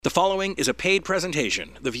The following is a paid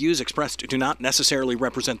presentation. The views expressed do not necessarily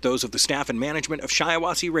represent those of the staff and management of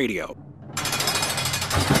Shiawassee Radio.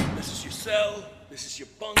 This is your cell. This is your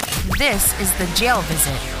bunk. This is The Jail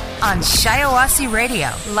Visit on Shiawassee Radio,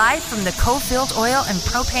 live from the Cofield Oil and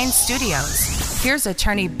Propane Studios. Here's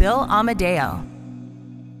attorney Bill Amadeo.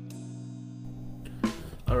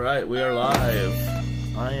 All right, we are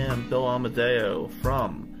live. I am Bill Amadeo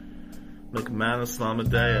from McManus and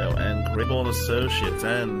Amadeo and Grable & Associates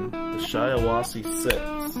and the Shiawassee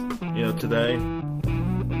 6. You know, today,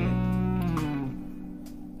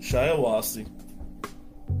 Shiawassee,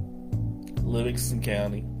 Livingston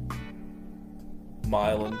County,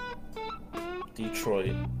 Milan,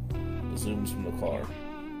 Detroit, zooms from the car.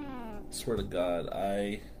 I swear to God,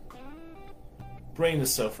 brain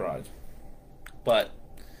is so fried. But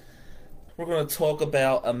we're going to talk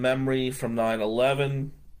about a memory from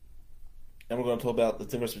 9/11. And we're going to talk about the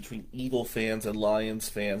difference between Eagle fans and Lions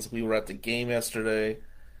fans. We were at the game yesterday.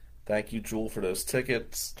 Thank you, Jewel, for those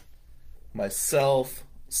tickets. Myself,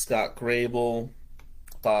 Scott Grable,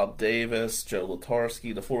 Bob Davis, Joe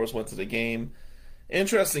Latarski, the four of us went to the game.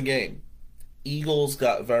 Interesting game. Eagles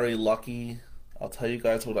got very lucky. I'll tell you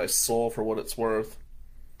guys what I saw for what it's worth.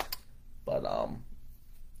 But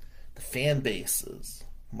the fan bases,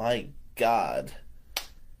 my God.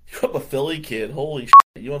 You're a Philly kid. Holy shit.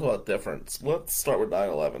 You want to talk about difference. Let's start with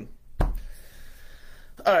 9/11.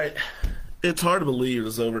 Alright. It's hard to believe it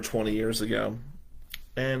was over 20 years ago.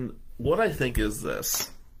 And what I think is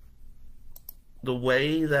this. The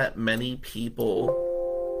way that many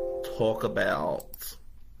people talk about...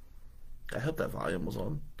 I hope that volume was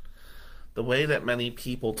on. The way that many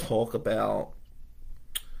people talk about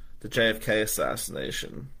the JFK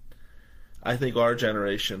assassination. I think our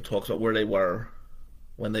generation talks about where they were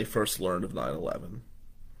when they first learned of 9/11.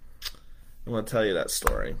 I'm going to tell you that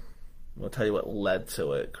story. I'm going to tell you what led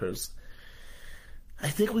to it, because I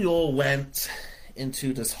think we all went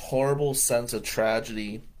into this horrible sense of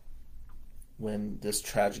tragedy when this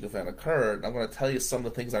tragic event occurred. I'm going to tell you some of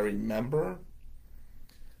the things I remember,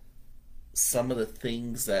 some of the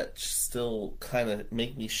things that still kind of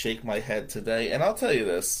make me shake my head today. And I'll tell you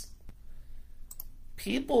this.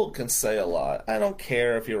 People can say a lot. I don't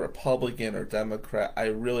care if you're Republican or Democrat. I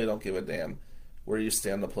really don't give a damn where you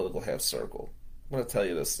stand in the political half circle. I'm going to tell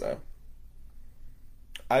you this, though.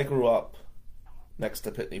 I grew up next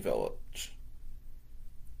to Pitney Village.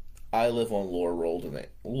 I live on Lore Road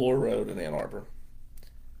in Ann Arbor.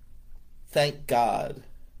 Thank God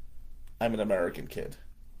I'm an American kid.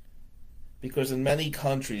 Because in many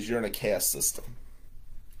countries, you're in a caste system.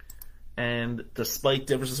 And despite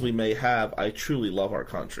differences we may have, I truly love our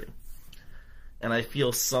country. And I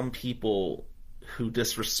feel some people who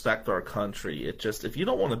disrespect our country, if you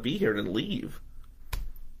don't want to be here, then leave.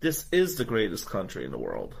 This is the greatest country in the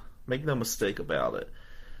world. Make no mistake about it.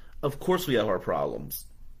 Of course we have our problems.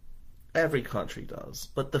 Every country does.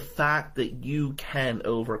 But the fact that you can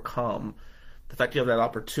overcome, the fact you have that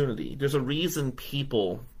opportunity, there's a reason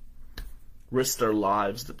people risk their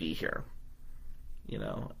lives to be here. You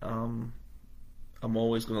know, I'm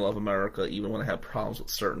always going to love America, even when I have problems with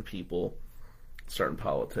certain people, certain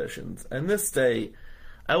politicians. And this day,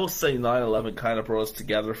 I will say 9/11 kind of brought us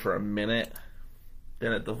together for a minute,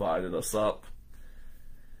 then it divided us up.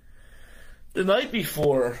 The night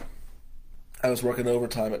before, I was working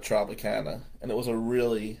overtime at Tropicana, and it was a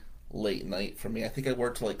really late night for me. I think I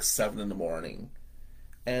worked till like 7 in the morning.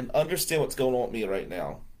 And understand what's going on with me right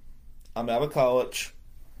now. I'm out of college.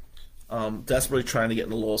 Desperately trying to get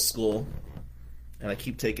into law school, and I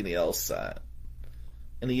keep taking the LSAT.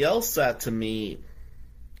 And the LSAT, to me,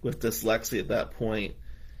 with dyslexia at that point,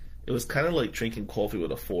 it was kind of like drinking coffee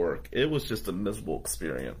with a fork. It was just a miserable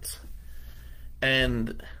experience.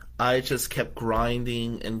 And I just kept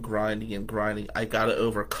grinding and grinding and grinding. I got to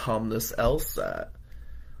overcome this LSAT.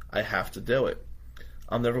 I have to do it.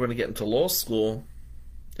 I'm never going to get into law school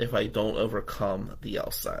if I don't overcome the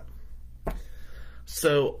LSAT.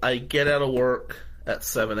 So I get out of work at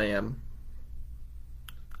 7 a.m.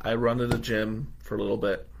 I run to the gym for a little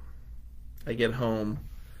bit. I get home.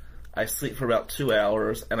 I sleep for about 2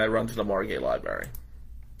 hours, and I run to the Margate Library.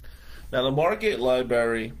 Now, the Margate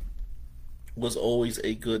Library was always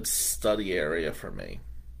a good study area for me.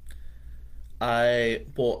 I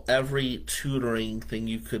bought every tutoring thing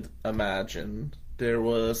you could imagine. There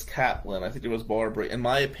was Kaplan. I think there was Barbary. In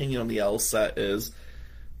my opinion on the LSAT is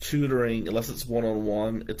tutoring, unless it's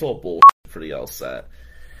one-on-one, it's all bullshit for the LSAT.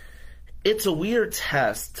 It's a weird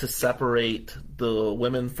test to separate the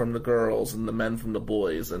women from the girls and the men from the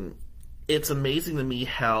boys, and it's amazing to me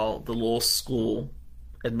how the law school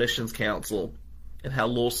admissions council and how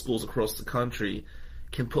law schools across the country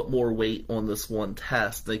can put more weight on this one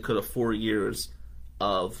test than they could have 4 years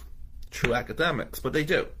of true academics, but they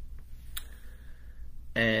do.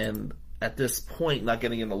 And at this point, not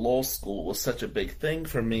getting into law school was such a big thing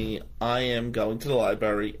for me. I am going to the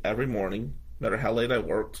library every morning, no matter how late I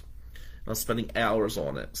worked, and I'm spending hours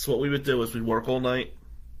on it. So what we would do is we'd work all night,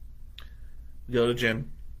 go to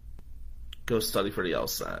gym, go study for the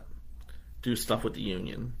LSAT, do stuff with the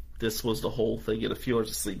union. This was the whole thing, get a few hours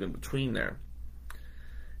of sleep in between there.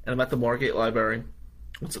 And I'm at the Margate Library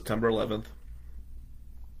on September 11th,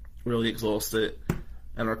 really exhausted,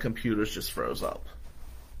 and our computers just froze up.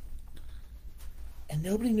 And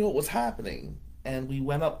nobody knew what was happening. And we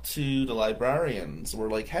went up to the librarians and we're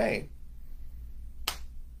like, hey,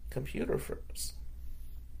 computer froze.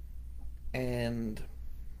 And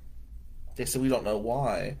they said, we don't know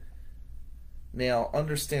why. Now,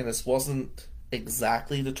 understand, this wasn't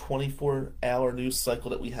exactly the 24-hour news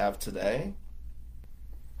cycle that we have today.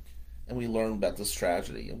 And we learned about this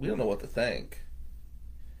tragedy, and we don't know what to think.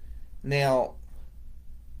 Now,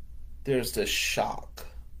 there's this shock,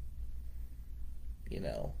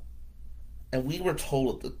 and we were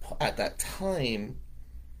told at that time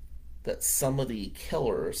that some of the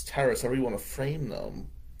killers, terrorists, however you want to frame them,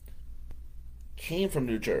 came from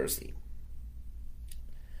New Jersey.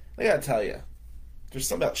 I gotta tell you, there's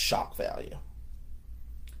something about shock value.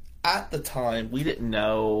 At the time, we didn't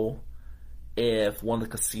know if one of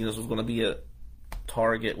the casinos was going to be a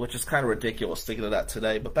target, which is kind of ridiculous thinking of that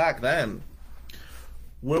today. But back then,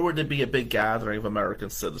 where would there be a big gathering of American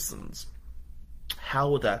citizens? How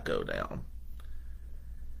would that go down?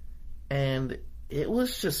 And it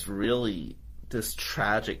was just really this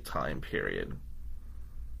tragic time period.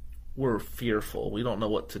 We're fearful. We don't know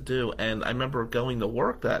what to do. And I remember going to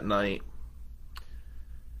work that night,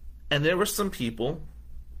 and there were some people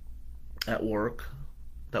at work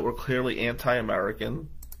that were clearly anti-American,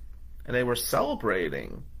 and they were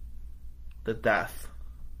celebrating the death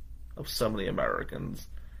of so many Americans.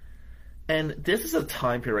 And this is a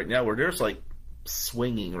time period right now where there's like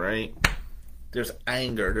swinging, right? There's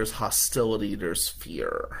anger, there's hostility, there's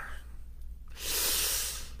fear.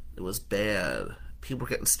 It was bad. People were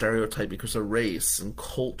getting stereotyped because of race and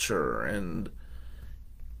culture, and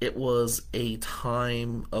it was a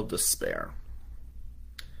time of despair.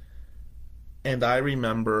 And I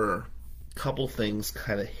remember a couple things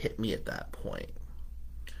kind of hit me at that point.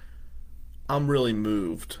 I'm really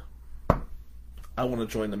moved. I want to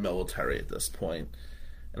join the military at this point.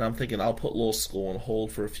 And I'm thinking I'll put law school on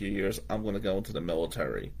hold for a few years. I'm going to go into the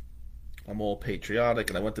military. I'm all patriotic,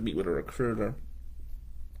 and I went to meet with a recruiter.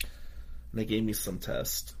 And they gave me some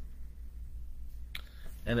tests.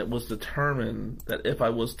 And it was determined that if I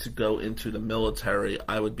was to go into the military,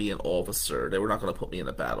 I would be an officer. They were not going to put me in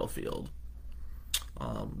a battlefield.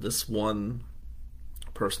 This one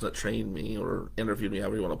person that trained me or interviewed me,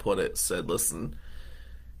 however you want to put it, said, listen,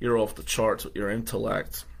 you're off the charts with your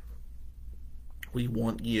intellect. We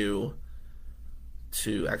want you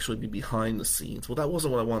to actually be behind the scenes. Well, that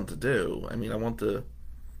wasn't what I wanted to do. I mean, I wanted to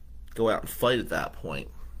go out and fight at that point.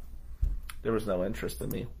 There was no interest in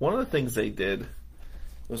me. One of the things they did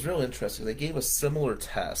was real interesting. They gave a similar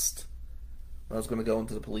test when I was going to go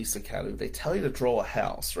into the police academy. They tell you to draw a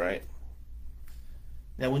house, right?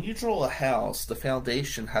 Now, when you draw a house, the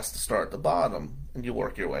foundation has to start at the bottom, and you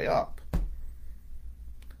work your way up.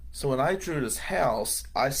 So when I drew this house,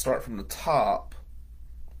 I start from the top,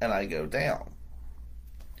 and I go down.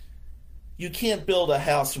 You can't build a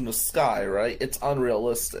house from the sky, right? It's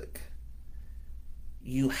unrealistic.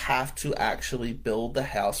 You have to actually build the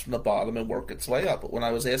house from the bottom and work its way up. But when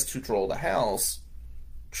I was asked to draw the house,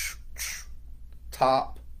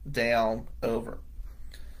 top, down, over.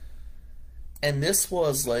 And this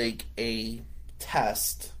was like a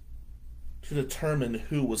test to determine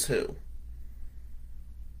who was who.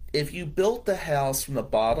 If you built the house from the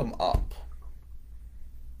bottom up,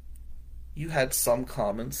 you had some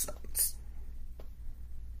common sense.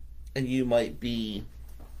 And you might be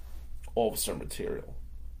officer material.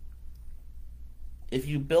 If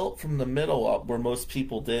you built from the middle up, where most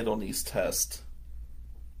people did on these tests,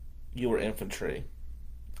 you were infantry.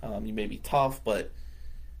 You may be tough, but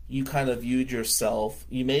you kind of viewed yourself,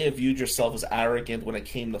 you may have viewed yourself as arrogant when it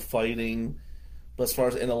came to fighting, but as far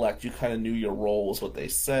as intellect, you kind of knew your role was what they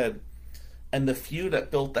said. And the few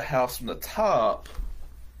that built the house from the top,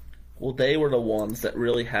 well, they were the ones that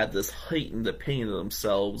really had this heightened opinion of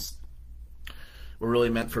themselves, were really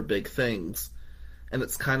meant for big things. And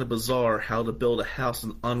it's kind of bizarre how to build a house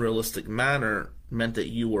in an unrealistic manner meant that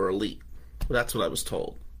you were elite. Well, that's what I was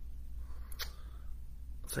told.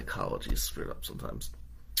 Psychology is screwed up sometimes.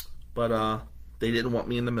 But they didn't want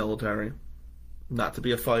me in the military. not to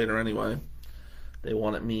be a fighter anyway. They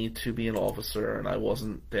wanted me to be an officer, and I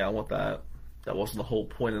wasn't down with that. That wasn't the whole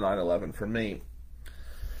point of 9/11 for me.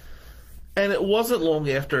 And it wasn't long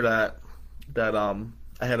after that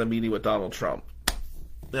I had a meeting with Donald Trump.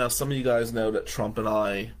 Now, some of you guys know that Trump and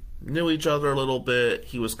I knew each other a little bit.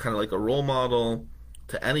 He was kind of like a role model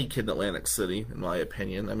to any kid in Atlantic City, in my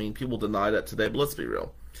opinion. I mean, people deny that today, but let's be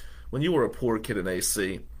real. When you were a poor kid in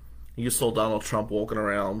AC, you saw Donald Trump walking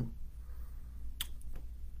around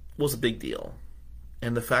was a big deal.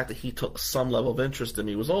 And the fact that he took some level of interest in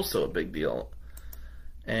me was also a big deal.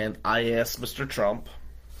 And I asked Mr. Trump,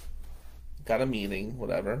 got a meeting,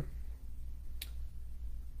 whatever.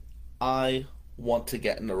 I want to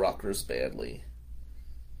get into Rutgers badly.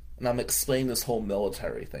 And I'm explaining this whole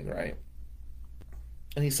military thing, right?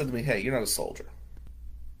 And he said to me, hey, you're not a soldier.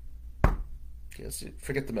 Yes,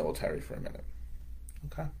 forget the military for a minute.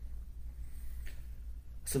 Okay. I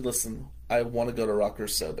said, listen, I want to go to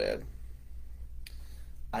Rutgers so bad.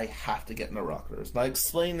 I have to get into Rutgers. And I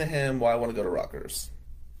explained to him why I want to go to Rutgers.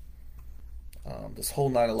 This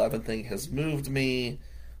whole 9/11 thing has moved me,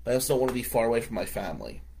 but I also don't want to be far away from my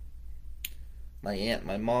family. My aunt,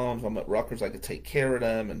 my mom, if I'm at Rutgers, I could take care of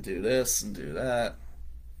them and do this and do that.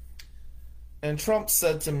 And Trump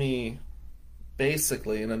said to me,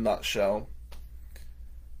 basically, in a nutshell,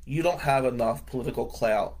 you don't have enough political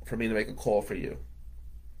clout for me to make a call for you.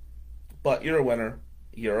 But you're a winner.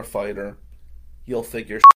 You're a fighter. You'll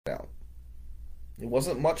figure shit out. It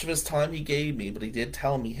wasn't much of his time he gave me, but he did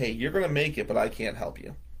tell me, hey, you're going to make it, but I can't help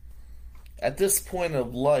you. At this point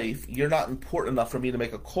of life, you're not important enough for me to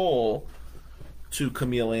make a call to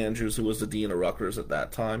Camille Andrews, who was the dean of Rutgers at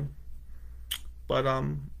that time. But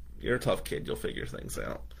you're a tough kid. You'll figure things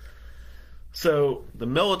out. So the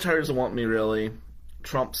military doesn't want me, really.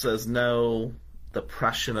 Trump says no.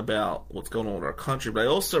 Depression about what's going on in our country. But I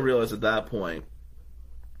also realized at that point,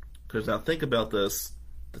 because now think about this,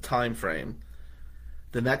 the time frame.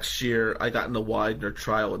 The next year, I got in the Widener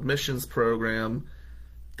trial admissions program.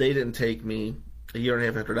 They didn't take me. A year and a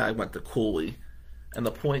half after that, I went to Cooley. And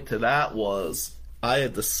the point to that was, I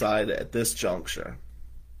had decided at this juncture,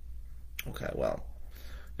 okay, well,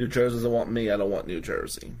 New Jersey doesn't want me, I don't want New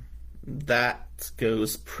Jersey. That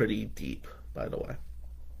goes pretty deep, by the way,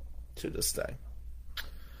 to this day.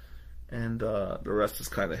 And the rest is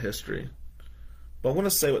kind of history. But I want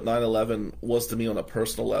to say what 9/11 was to me on a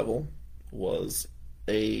personal level was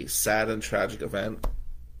a sad and tragic event.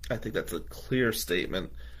 I think that's a clear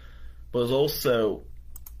statement. But it was also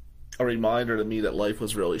a reminder to me that life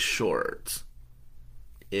was really short.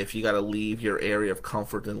 If you got to leave your area of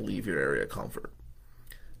comfort, then leave your area of comfort.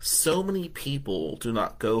 So many people do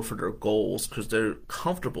not go for their goals because they're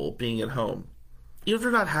comfortable being at home, even if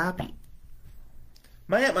they're not happy.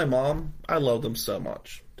 My aunt and my mom, I love them so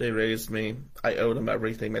much. They raised me. I owe them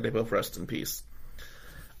everything. May they both rest in peace.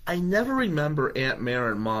 I never remember Aunt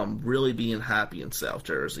Mary and Mom really being happy in South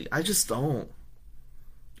Jersey. I just don't.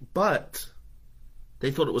 But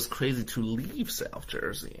they thought it was crazy to leave South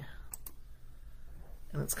Jersey.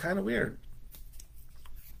 And it's kind of weird.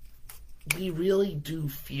 We really do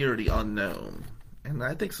fear the unknown. And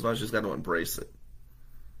I think sometimes you just got to embrace it.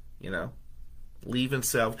 You know? Leaving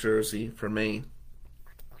South Jersey, for me,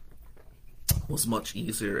 was much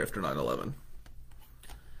easier after 9/11.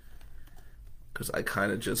 Because I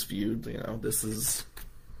kind of just viewed, it's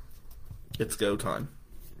go time.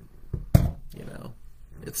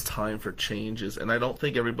 It's time for changes. And I don't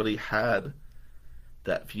think everybody had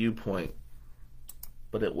that viewpoint.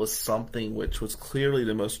 But it was something which was clearly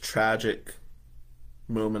the most tragic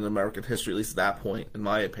moment in American history, at least at that point, in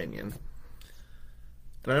my opinion.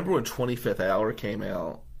 I remember when 25th Hour came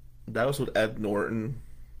out. That was with Ed Norton.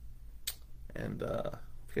 And I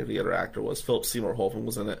forget who the other actor was. Philip Seymour Hoffman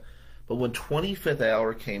was in it. But when 25th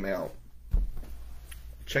Hour came out,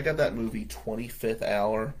 check out that movie, 25th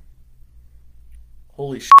Hour.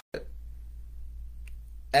 Holy shit.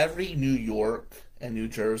 Every New York and New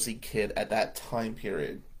Jersey kid at that time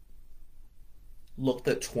period looked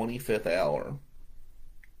at 25th Hour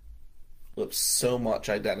with so much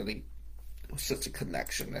identity. It was such a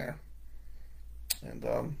connection there.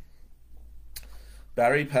 And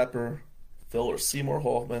Barry Pepper, Philip Seymour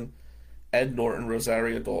Hoffman, Ed Norton,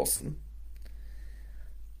 Rosario Dawson.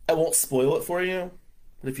 I won't spoil it for you,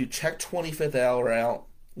 but if you check 25th Hour out,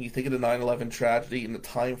 and you think of the 9/11 tragedy and the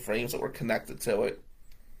time frames that were connected to it,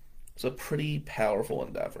 it's a pretty powerful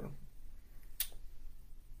endeavor.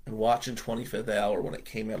 And watching 25th Hour when it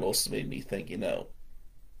came out also made me think,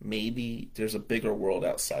 maybe there's a bigger world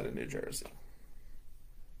outside of New Jersey.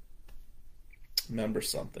 Remember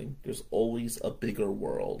something, there's always a bigger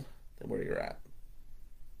world than where you're at.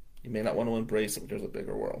 You may not want to embrace it, but there's a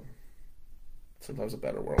bigger world. Sometimes a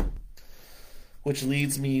better world. Which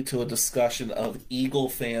leads me to a discussion of Eagle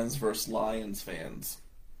fans versus Lions fans.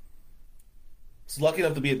 I was lucky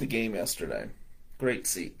enough to be at the game yesterday. Great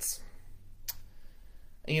seats.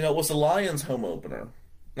 And it was the Lions home opener.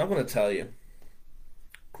 And I'm going to tell you,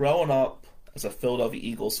 growing up as a Philadelphia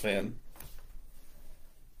Eagles fan,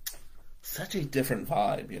 such a different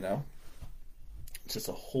vibe, It's just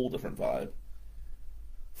a whole different vibe.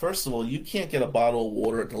 First of all, you can't get a bottle of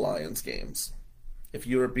water at the Lions games. If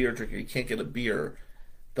you're a beer drinker, you can't get a beer.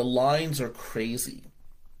 The lines are crazy.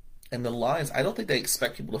 And the Lions, I don't think they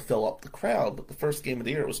expect people to fill up the crowd, but the first game of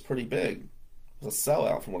the year, it was pretty big. It was a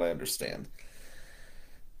sellout from what I understand.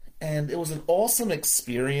 And it was an awesome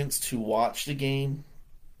experience to watch the game.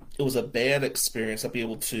 It was a bad experience it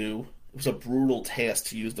was a brutal task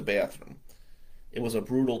to use the bathroom. It was a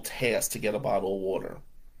brutal task to get a bottle of water.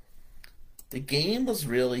 The game was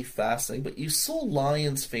really fascinating, but you saw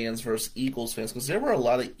Lions fans versus Eagles fans because there were a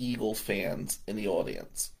lot of Eagles fans in the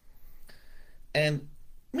audience. And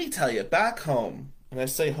let me tell you, back home, when I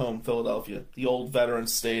say home, Philadelphia, the old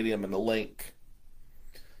Veterans Stadium and the Link,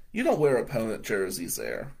 you don't wear opponent jerseys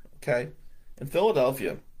there, okay? In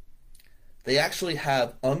Philadelphia, they actually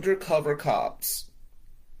have undercover cops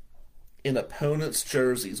in opponents'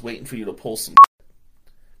 jerseys waiting for you to pull some.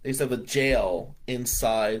 They used to have a jail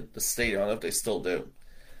inside the stadium. I don't know if they still do.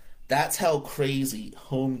 That's how crazy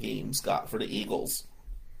home games got for the Eagles.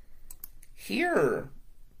 Here,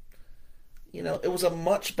 it was a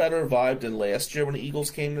much better vibe than last year when the Eagles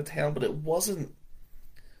came to town, but it wasn't.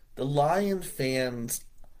 The Lion fans,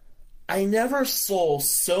 I never saw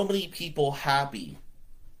so many people happy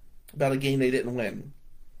about a game they didn't win.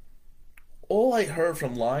 All I heard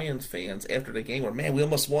from Lions fans after the game were, man, we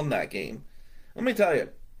almost won that game. Let me tell you,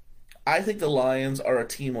 I think the Lions are a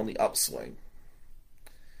team on the upswing.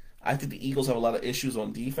 I think the Eagles have a lot of issues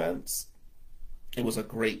on defense. It was a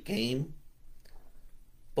great game.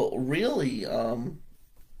 But really,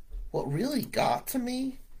 what really got to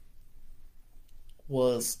me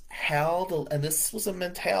was and this was a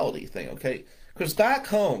mentality thing, okay? Because back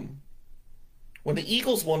home, when the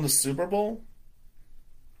Eagles won the Super Bowl,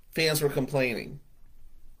 fans were complaining.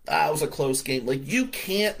 It was a close game. Like, you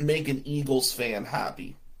can't make an Eagles fan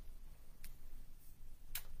happy.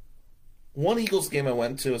 One Eagles game I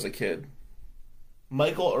went to as a kid,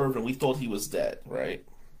 Michael Irvin, we thought he was dead, right?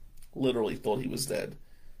 Literally thought he was dead.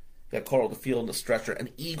 Got called off the field in the stretcher,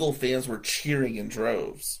 and Eagle fans were cheering in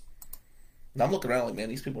droves. And I'm looking around like, man,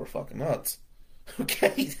 these people are fucking nuts.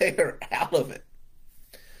 Okay, they are out of it.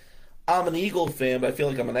 I'm an Eagle fan, but I feel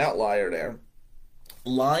like I'm an outlier there.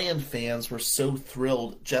 Lion fans were so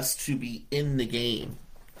thrilled just to be in the game.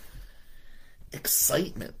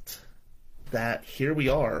 Excitement that here we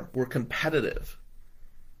are, we're competitive.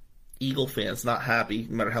 Eagle fans not happy,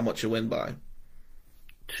 no matter how much you win by.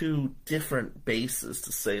 Two different bases,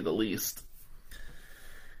 to say the least.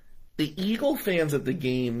 The Eagle fans at the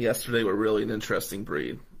game yesterday were really an interesting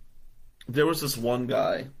breed. There was this one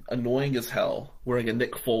guy, annoying as hell, wearing a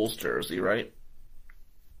Nick Foles jersey, right?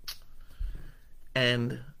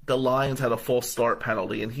 And the Lions had a false start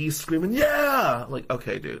penalty, and he's screaming, yeah! Like,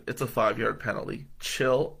 okay, dude, it's a 5-yard penalty.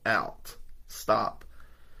 Chill out. Stop.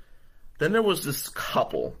 Then there was this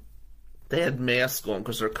couple. They had masks on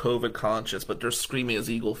because they're COVID conscious, but they're screaming as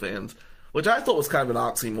Eagle fans, which I thought was kind of an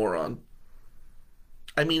oxymoron.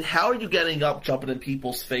 I mean, how are you getting up, jumping in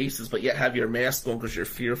people's faces, but yet have your mask on because you're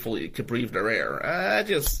fearful you could breathe their air?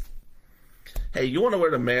 Hey, you want to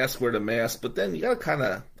wear the mask, but then you got to kind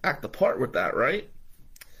of act the part with that, right?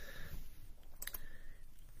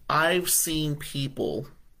 I've seen people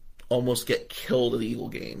almost get killed at Eagle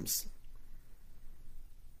games.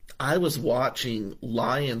 I was watching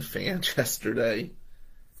Lion fans yesterday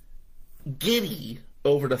giddy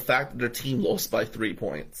over the fact that their team lost by 3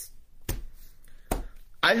 points.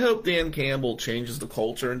 I hope Dan Campbell changes the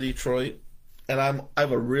culture in Detroit. And I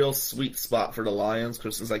have a real sweet spot for the Lions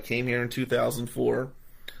because since I came here in 2004,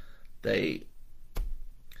 it's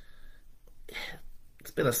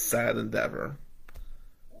been a sad endeavor.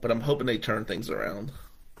 But I'm hoping they turn things around.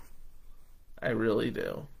 I really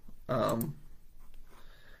do.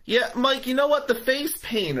 Yeah, Mike, you know what? The face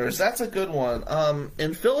painters, that's a good one.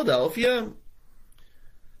 In Philadelphia,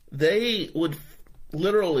 they would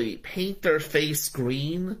literally paint their face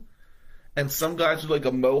green, and some guys with like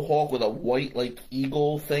a mohawk with a white like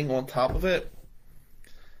eagle thing on top of it.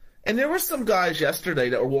 And there were some guys yesterday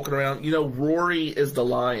that were walking around, Rory is the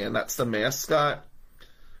lion, that's the mascot.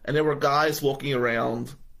 And there were guys walking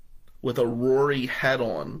around with a Rory head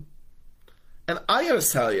on. And I gotta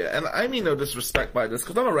tell you, and I mean no disrespect by this,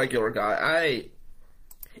 because I'm a regular guy,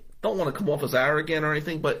 don't want to come off as arrogant or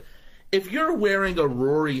anything, but if you're wearing a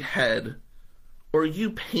Rory head or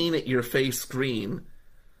you painted your face green,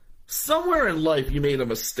 somewhere in life you made a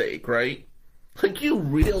mistake, right? Like, you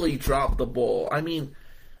really dropped the ball. I mean,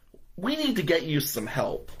 we need to get you some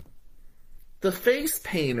help. The face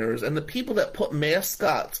painters and the people that put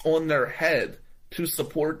mascots on their head to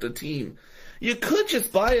support the team, you could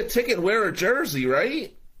just buy a ticket and wear a jersey,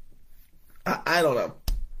 right? I don't know.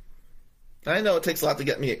 I know it takes a lot to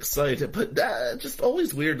get me excited, but that's just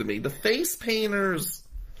always weird to me. The face painters,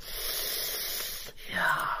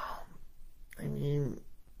 yeah, I mean,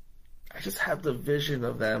 I just have the vision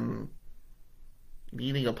of them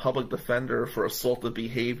needing a public defender for assaultive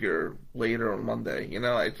behavior later on Monday. You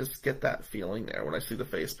know, I just get that feeling there when I see the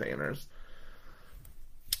face painters.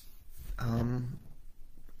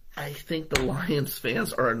 I think the Lions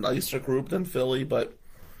fans are a nicer group than Philly, but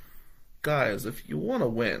guys, if you want to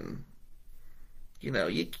win, you know,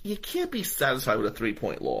 you can't be satisfied with a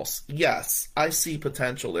 3-point loss. Yes, I see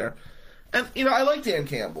potential there. And, you know, I like Dan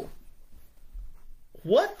Campbell.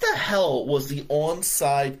 What the hell was the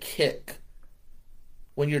onside kick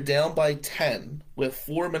when you're down by 10 with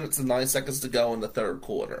 4 minutes and 9 seconds to go in the third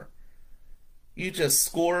quarter? You just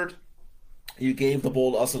scored. You gave the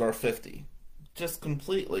ball to us at our 50. Just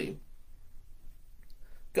completely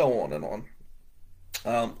go on and on.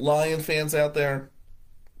 Lion fans out there,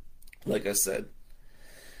 like I said,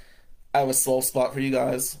 I have a soft spot for you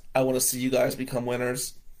guys. I want to see you guys become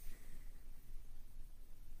winners.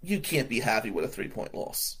 You can't be happy with a 3-point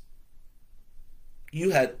loss. You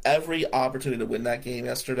had every opportunity to win that game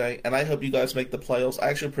yesterday, and I hope you guys make the playoffs. I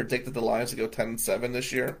actually predicted the Lions to go 10-7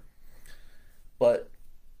 this year. But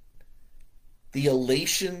the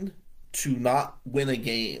elation to not win a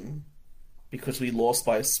game because we lost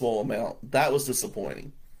by a small amount, that was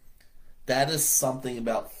disappointing. That is something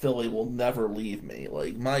about Philly will never leave me.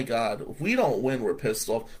 Like, my God, if we don't win, we're pissed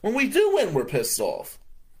off. When we do win, we're pissed off.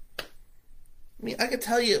 I mean, I can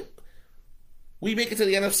tell you, we make it to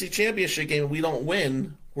the NFC Championship game and we don't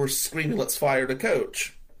win, we're screaming, let's fire the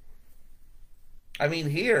coach. I mean,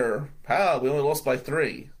 here, we only lost by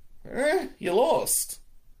 3. You lost.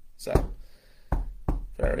 So,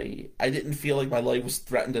 I didn't feel like my life was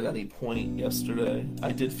threatened at any point yesterday.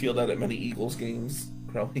 I did feel that at many Eagles games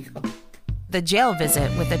growing up. The Jail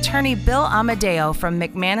Visit with attorney Bill Amadeo from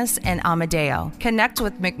McManus and Amadeo. Connect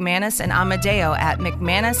with McManus and Amadeo at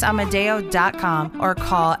McManusAmadeo.com or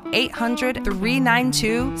call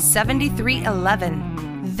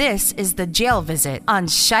 800-392-7311. This is The Jail Visit on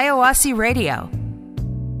Shiawassee Radio.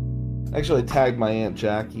 Actually, I tagged my Aunt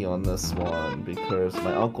Jackie on this one because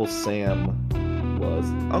my Uncle Sam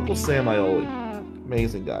Aioli.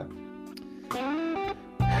 Amazing guy.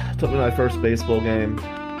 Took me to my first baseball game.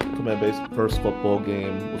 Took me to my first football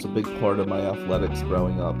game. Was a big part of my athletics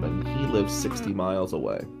growing up. And he lived 60 miles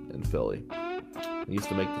away in Philly. He used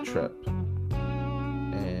to make the trip.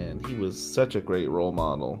 And he was such a great role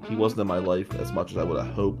model. He wasn't in my life as much as I would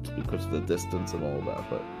have hoped because of the distance and all that.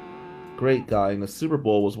 But great guy. And the Super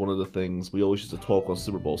Bowl was one of the things we always used to talk on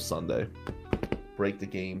Super Bowl Sunday. Break the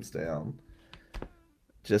games down.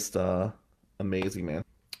 Just amazing, man.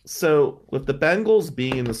 So, with the Bengals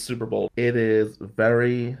being in the Super Bowl, it is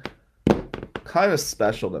very kind of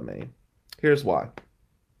special to me. Here's why.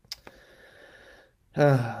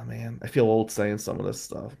 Man, I feel old saying some of this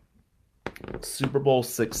stuff. Super Bowl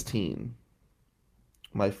 16.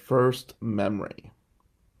 My first memory.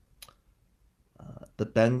 The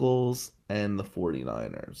Bengals and the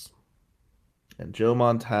 49ers. And Joe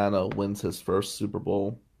Montana wins his first Super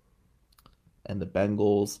Bowl. And the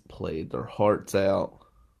Bengals played their hearts out,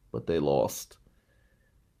 but they lost.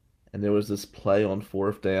 And there was this play on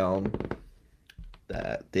 4th down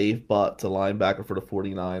that Dave Butt, a linebacker for the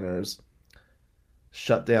 49ers,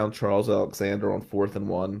 shut down Charles Alexander on 4th and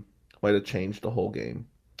 1. Might have changed the whole game.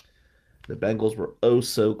 The Bengals were oh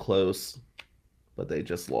so close, but they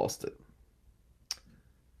just lost it.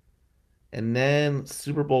 And then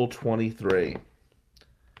Super Bowl 23.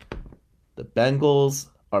 The Bengals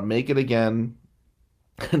are making it again,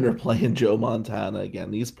 and they're playing Joe Montana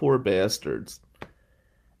again. These poor bastards.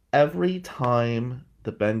 Every time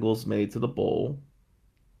the Bengals made to the bowl,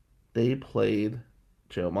 they played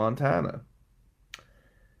Joe Montana.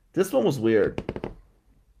 This one was weird.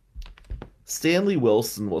 Stanley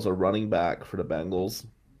Wilson was a running back for the Bengals,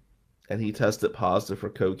 and he tested positive for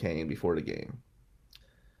cocaine before the game.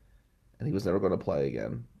 And he was never going to play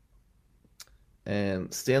again.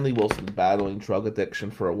 And Stanley Wilson was battling drug addiction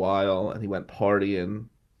for a while, and he went partying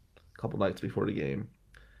a couple nights before the game.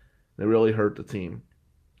 It really hurt the team.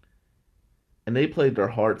 and they played their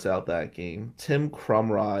hearts out that game. Tim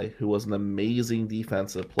Crumry, who was an amazing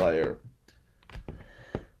defensive player,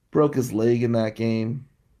 broke his leg in that game.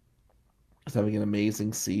 Was having an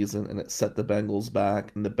amazing season, and it set the Bengals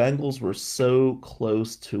back. And the Bengals were so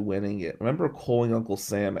close to winning it. I remember calling Uncle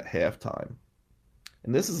Sam at halftime.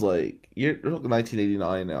 And this is like, you're talking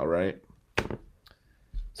 1989 now, right?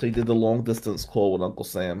 So he did the long distance call with Uncle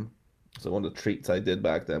Sam. So one of the treats I did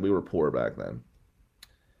back then. We were poor back then.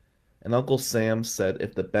 And Uncle Sam said,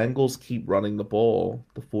 if the Bengals keep running the ball,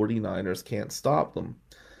 the 49ers can't stop them.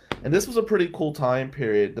 And this was a pretty cool time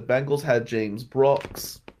period. The Bengals had James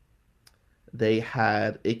Brooks. They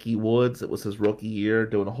had Ickey Woods. It was his rookie year,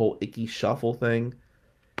 doing a whole Ickey shuffle thing.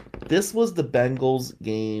 This was the Bengals'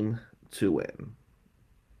 game to win.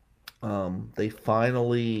 They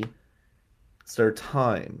finally, it's their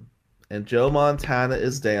time. And Joe Montana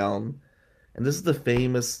is down. And this is the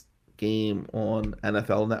famous game on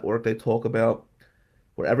NFL Network they talk about,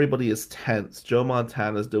 where everybody is tense. Joe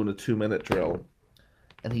Montana is doing a 2-minute drill.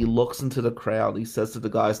 And he looks into the crowd. He says to the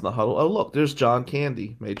guys in the huddle, oh, look, there's John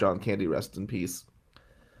Candy. May John Candy rest in peace.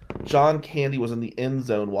 John Candy was in the end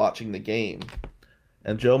zone watching the game.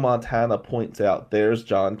 And Joe Montana points out, there's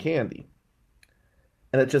John Candy.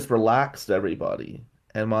 And it just relaxed everybody.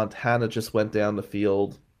 And Montana just went down the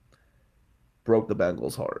field, broke the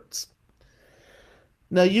Bengals' hearts.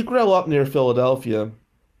 Now, you grow up near Philadelphia,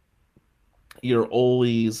 you're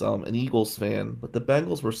always an Eagles fan, but the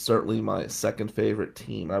Bengals were certainly my second favorite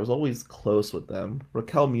team. I was always close with them.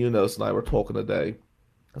 Raquel Munoz and I were talking today.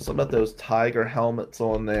 Something about those tiger helmets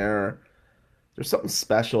on there. There's something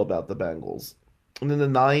special about the Bengals. And in the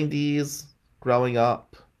 90s, growing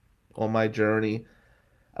up on my journey,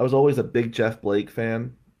 I was always a big Jeff Blake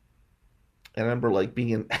fan. And I remember like being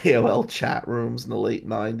in AOL chat rooms in the late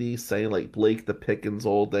 90s saying like Blake the Pickens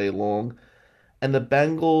all day long. And the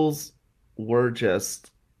Bengals were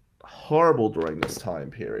just horrible during this time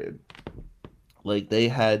period. Like they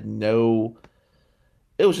had no,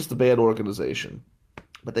 it was just a bad organization.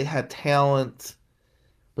 But they had talent,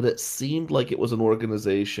 but it seemed like it was an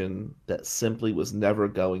organization that simply was never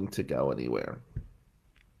going to go anywhere.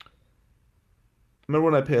 Remember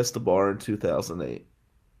when I passed the bar in 2008?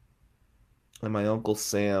 And my Uncle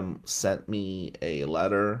Sam sent me a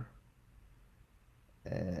letter,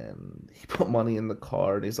 and he put money in the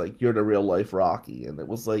card, and he's like, you're the real life Rocky. And it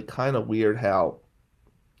was like kind of weird how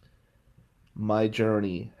my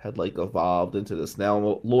journey had like evolved into this. Now I'm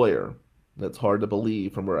a lawyer. That's hard to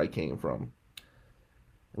believe from where I came from.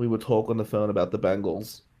 We would talk on the phone about the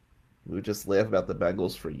Bengals. We would just laugh about the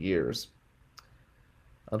Bengals for years.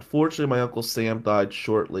 Unfortunately, my Uncle Sam died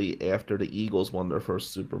shortly after the Eagles won their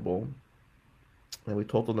first Super Bowl. And we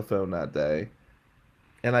talked on the phone that day.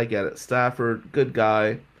 And I get it. Stafford, good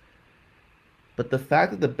guy. But the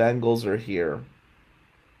fact that the Bengals are here,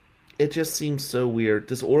 it just seems so weird.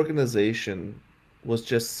 This organization was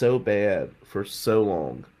just so bad for so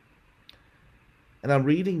long. And I'm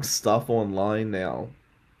reading stuff online now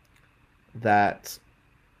that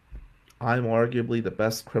I'm arguably the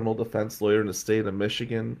best criminal defense lawyer in the state of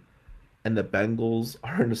Michigan, and the Bengals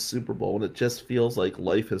are in the Super Bowl, and it just feels like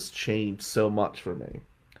life has changed so much for me.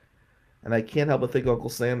 And I can't help but think of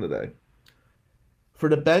Uncle Sam today. For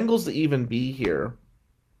the Bengals to even be here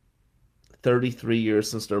 33 years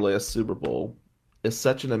since their last Super Bowl is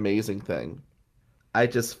such an amazing thing. I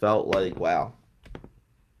just felt like, wow,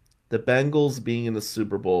 the Bengals being in the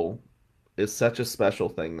Super Bowl is such a special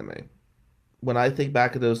thing to me. When I think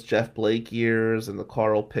back of those Jeff Blake years and the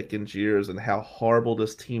Carl Pickens years and how horrible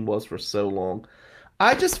this team was for so long,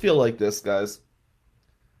 I just feel like this, guys.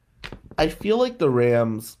 I feel like the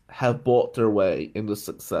Rams have bought their way into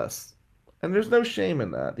success. And there's no shame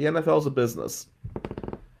in that. The NFL's a business.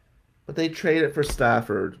 But they traded for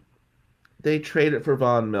Stafford. They traded for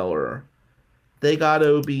Von Miller. They got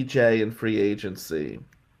OBJ in free agency.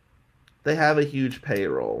 They have a huge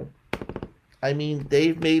payroll. I mean,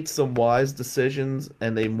 they've made some wise decisions,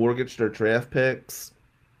 and they mortgaged their draft picks.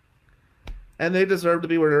 And they deserve to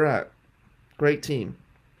be where they're at. Great team.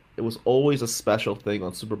 It was always a special thing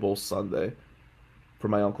on Super Bowl Sunday for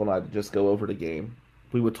my uncle and I to just go over the game.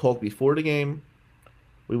 We would talk before the game.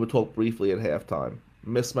 We would talk briefly at halftime.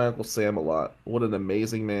 Miss my Uncle Sam a lot. What an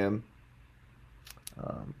amazing man.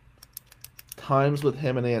 Times with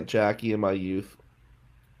him and Aunt Jackie in my youth,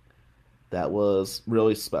 that was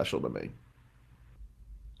really special to me.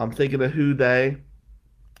 I'm thinking of Who They. I'm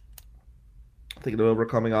thinking of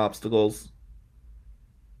Overcoming Obstacles.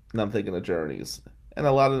 And I'm thinking of Journeys. And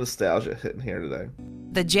a lot of nostalgia hitting here today.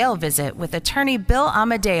 The Jail Visit with attorney Bill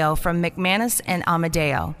Amadeo from McManus and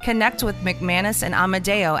Amadeo. Connect with McManus and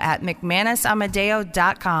Amadeo at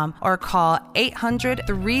McManusAmadeo.com or call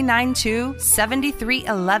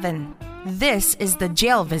 800-392-7311. This is The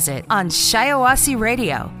Jail Visit on Shiawassee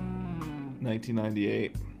Radio.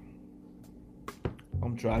 1998.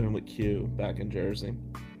 I'm driving with Q back in Jersey.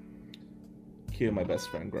 Q, my best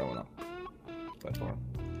friend growing up, by far.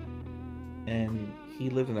 And he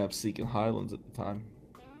lived in Absecon Highlands at the time.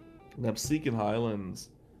 And Absecon Highlands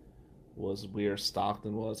was where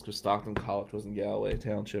Stockton was, because Stockton College was in Galloway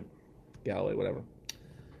Township. Galloway, whatever.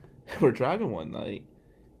 We're driving one night,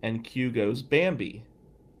 and Q goes, Bambi.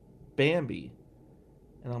 Bambi.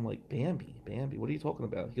 And I'm like, Bambi? What are you talking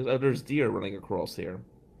about? He goes, oh, there's deer running across here.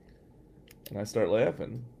 And I start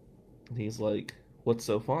laughing. And he's like, what's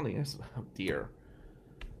so funny? I said, oh, deer.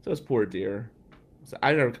 So it's poor deer. So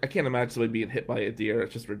I can't imagine somebody being hit by a deer.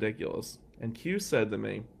 It's just ridiculous. And Q said to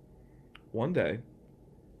me, one day,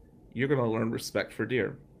 you're going to learn respect for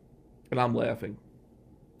deer. And I'm laughing.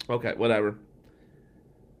 Okay, whatever.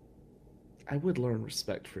 I would learn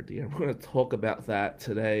respect for deer. We're going to talk about that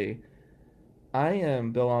today. I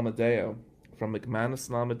am Bill Amadeo from McManus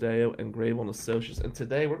and Amadeo and Grable and Associates. And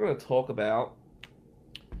today we're going to talk about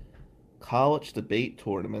college debate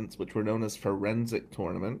tournaments, which were known as forensic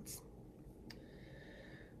tournaments.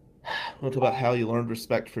 We're going to talk about how you learned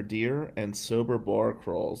respect for deer and sober bar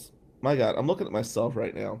crawls. My God, I'm looking at myself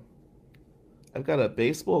right now. I've got a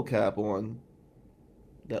baseball cap on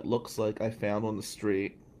that looks like I found on the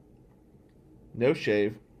street. No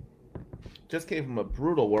shave. Just came from a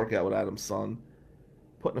brutal workout with Adam's son.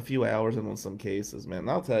 Putting a few hours in on some cases, man.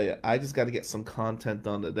 And I'll tell you, I just got to get some content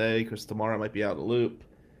done today because tomorrow I might be out of the loop.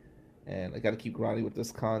 And I got to keep grinding with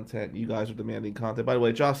this content. You guys are demanding content. By the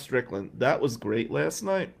way, Josh Strickland, that was great last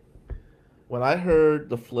night. When I heard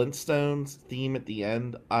the Flintstones theme at the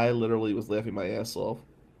end, I literally was laughing my ass off.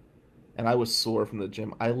 And I was sore from the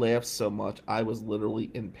gym. I laughed so much, I was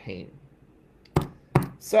literally in pain.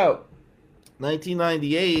 So,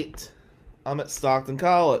 1998, I'm at Stockton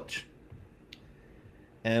College.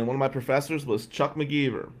 And one of my professors was Chuck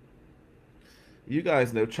McGeever. You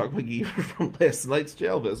guys know Chuck McGeever from last night's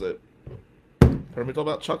jail visit. Heard me talk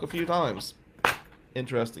about Chuck a few times.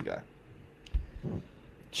 Interesting guy.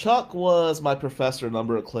 Chuck was my professor in a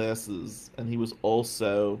number of classes, and he was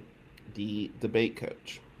also the debate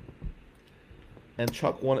coach. And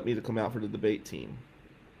Chuck wanted me to come out for the debate team.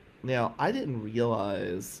 Now, I didn't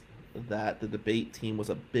realize that the debate team was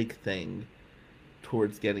a big thing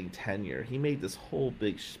towards getting tenure. He made this whole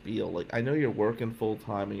big spiel. Like, I know you're working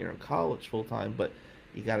full-time and you're in college full-time, but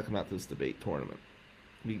you got to come out to this debate tournament.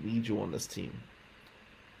 We need you on this team.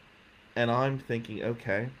 And I'm thinking,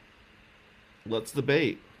 okay, let's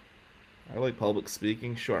debate. I like public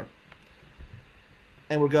speaking, sure.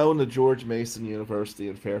 And we're going to George Mason University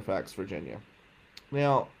in Fairfax, Virginia.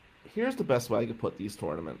 Now, here's the best way I could put these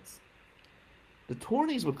tournaments. The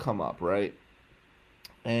tourneys would come up, right?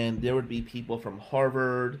 And there would be people from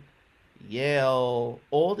Harvard, Yale,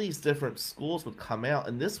 all these different schools would come out.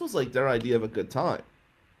 And this was like their idea of a good time.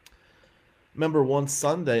 Remember one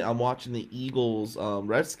Sunday, I'm watching the Eagles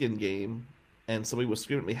Redskin game, and somebody was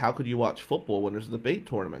screaming at me, how could you watch football when there's a debate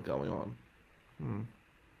tournament going on?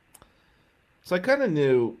 So I kind of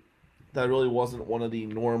knew that I really wasn't one of the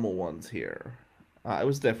normal ones here. It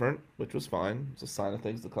was different, which was fine. It's a sign of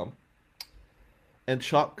things to come. And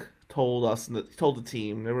Chuck told us, told the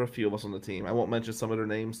team, there were a few of us on the team. I won't mention some of their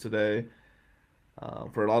names today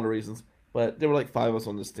for a lot of reasons, but there were like 5 of us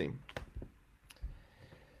on this team.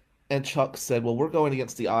 And Chuck said, well, we're going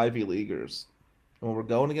against the Ivy Leaguers. And when we're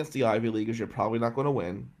going against the Ivy Leaguers, you're probably not going to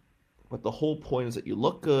win. But the whole point is that you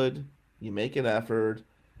look good, you make an effort,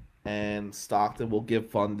 and Stockton will give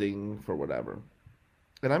funding for whatever.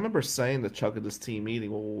 And I remember saying to Chuck at this team meeting,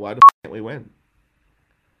 well, why the f*** can't we win?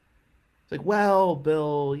 It's like, well,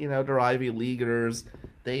 Bill, you know, they're Ivy Leaguers.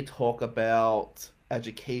 They talk about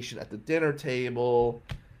education at the dinner table.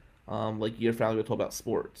 Like you're finally going to talk about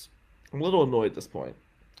sports. I'm a little annoyed at this point.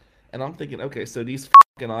 And I'm thinking, okay, so these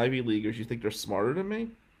f***ing Ivy Leaguers, you think they're smarter than me?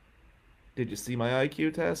 Did you see my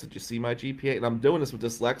IQ test? Did you see my GPA? And I'm doing this with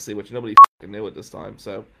dyslexia, which nobody f***ing knew at this time.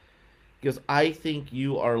 So, because I think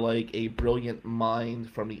you are like a brilliant mind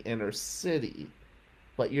from the inner city,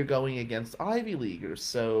 but you're going against Ivy Leaguers,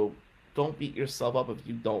 so don't beat yourself up if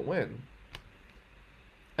you don't win.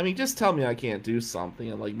 I mean, just tell me I can't do something,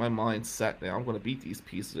 and like my mind's set now. I'm going to beat these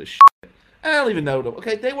pieces of shit. I don't even know them.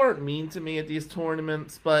 Okay, they weren't mean to me at these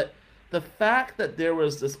tournaments, but the fact that there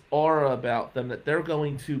was this aura about them that they're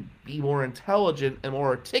going to be more intelligent and more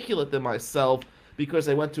articulate than myself because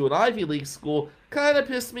they went to an Ivy League school kind of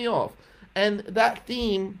pissed me off. And that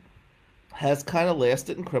theme has kind of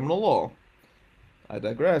lasted in criminal law. I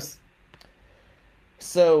digress.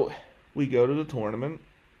 So we go to the tournament,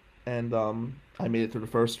 and I made it through the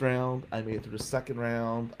first round, I made it through the second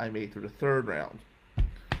round, I made it through the third round.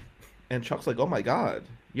 And Chuck's like, oh my god,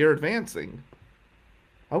 you're advancing.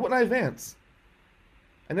 Why wouldn't I advance?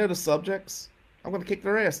 I know the subjects. I'm going to kick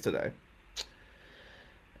their ass today.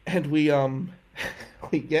 And we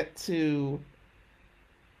get to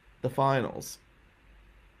the finals.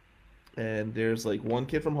 And there's like one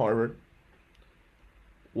kid from Harvard,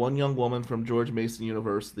 one young woman from George Mason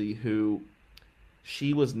University who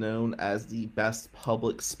she was known as the best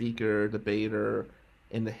public speaker, debater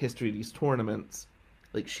in the history of these tournaments.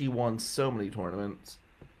 Like, she won so many tournaments.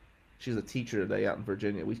 She's a teacher today out in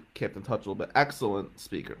Virginia. We kept in touch a little bit. Excellent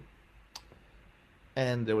speaker.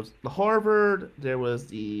 And there was the Harvard, there was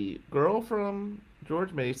the girl from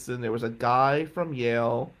George Mason, there was a guy from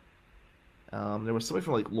Yale, there was somebody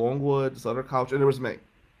from like Longwood, this other college, and there was me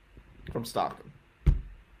from Stockton.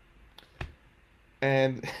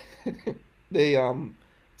 And they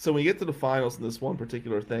so when you get to the finals in this one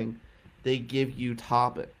particular thing, they give you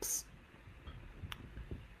topics.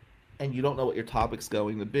 And you don't know what your topic's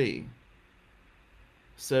going to be.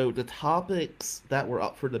 So the topics that were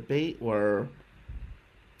up for debate were,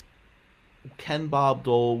 can Bob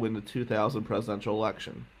Dole win the 2000 presidential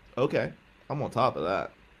election? Okay, I'm on top of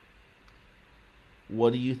that.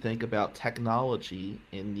 What do you think about technology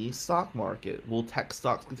in the stock market? Will tech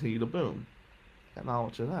stocks continue to boom? Got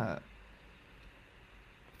knowledge of that.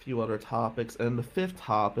 A few other topics. And the fifth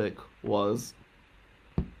topic was,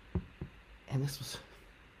 and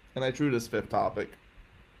I drew this fifth topic.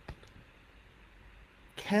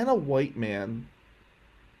 Can a white man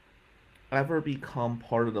ever become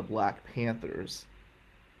part of the Black Panthers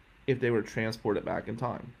if they were transported back in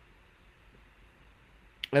time?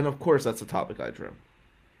 And of course, that's the topic I drew.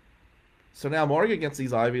 So now I'm arguing against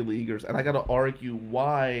these Ivy Leaguers, and I got to argue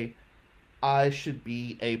why I should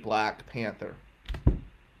be a Black Panther.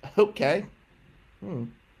 Okay. Well,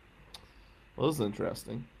 this is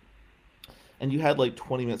interesting. And you had like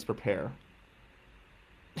 20 minutes to prepare.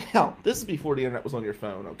 Now, this is before the internet was on your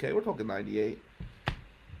phone, okay? We're talking 98.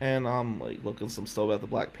 And I'm like looking some stuff about the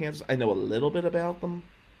Black Panthers. I know a little bit about them,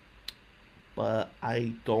 but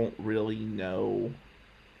I don't really know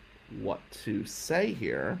what to say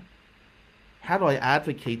here. How do I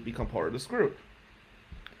advocate to become part of this group?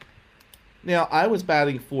 Now, I was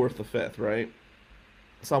batting fourth or fifth, right?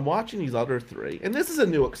 So I'm watching these other three, and this is a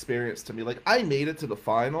new experience to me. Like, I made it to the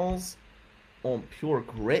finals on pure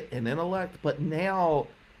grit and intellect, but now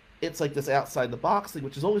it's like this outside the box thing,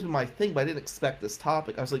 which has always been my thing, but I didn't expect this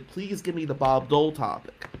topic. I was like, please give me the Bob Dole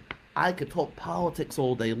topic. I could talk politics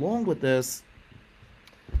all day long with this.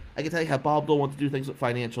 I can tell you how Bob Dole wants to do things with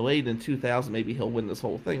financial aid in 2000. Maybe he'll win this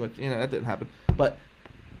whole thing, which, that didn't happen. But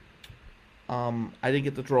I didn't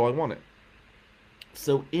get the draw I wanted.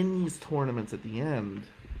 So in these tournaments at the end,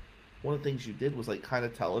 one of the things you did was like kind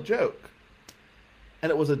of tell a joke. And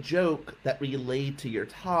it was a joke that relayed to your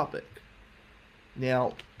topic.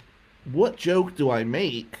 Now, what joke do I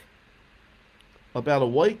make about a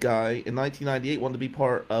white guy in 1998 wanting to be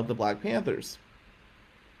part of the Black Panthers?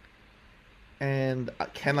 And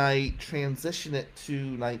can I transition it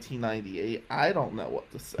to 1998? I don't know what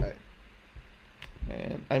to say.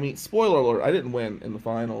 And I mean, spoiler alert, I didn't win in the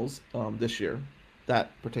finals this year.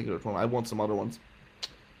 That particular tournament. I won some other ones.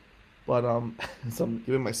 But as I'm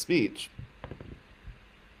giving my speech,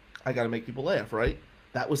 I got to make people laugh, right?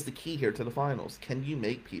 That was the key here to the finals. Can you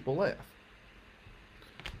make people laugh?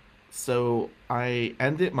 So I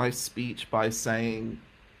ended my speech by saying,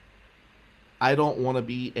 I don't want to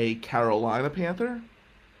be a Carolina Panther,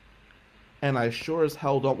 and I sure as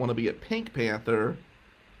hell don't want to be a Pink Panther.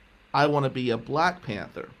 I want to be a Black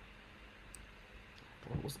Panther. I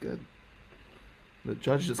thought it was good. The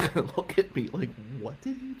judge is going to look at me like, what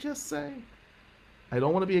did he just say? I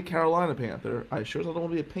don't want to be a Carolina Panther. I sure as hell don't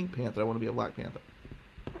want to be a Pink Panther. I want to be a Black Panther.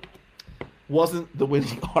 Wasn't the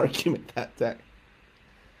winning argument that day.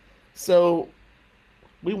 So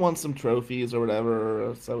we won some trophies or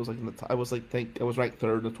whatever. So I was ranked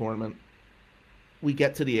third in the tournament. We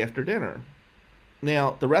get to the after dinner.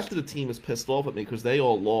 Now the rest of the team is pissed off at me because they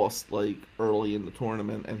all lost like early in the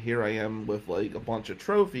tournament, and here I am with like a bunch of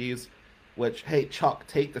trophies. Which, hey, Chuck,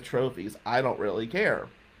 take the trophies. I don't really care.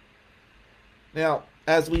 Now,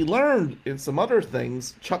 as we learned in some other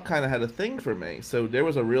things, Chuck kind of had a thing for me. So there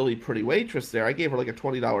was a really pretty waitress there. I gave her like a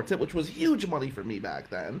 $20 tip, which was huge money for me back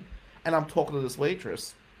then. And I'm talking to this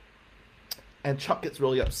waitress. And Chuck gets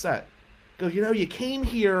really upset. Goes, you came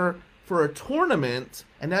here for a tournament,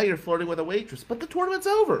 and now you're flirting with a waitress. But the tournament's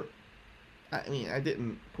over. I mean, I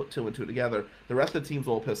didn't put two and two together. The rest of the team's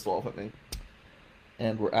all pissed off at me.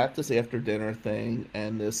 And we're at this after-dinner thing,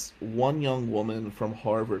 and this one young woman from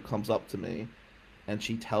Harvard comes up to me, and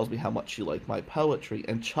she tells me how much she liked my poetry.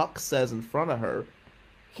 And Chuck says in front of her,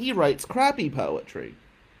 he writes crappy poetry.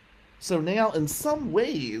 So now, in some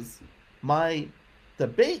ways, my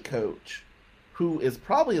debate coach, who is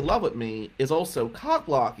probably in love with me, is also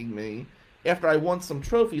cock-blocking me after I won some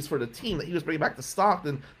trophies for the team that he was bringing back to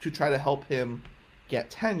Stockton to try to help him get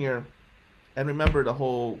tenure. And remember the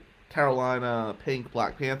whole Carolina Pink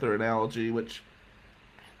Black Panther analogy, which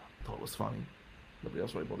I thought was funny. Nobody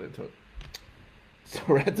else really bought into it. So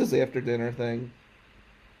we're at this after-dinner thing.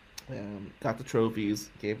 Got the trophies,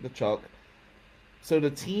 gave it to Chuck. So the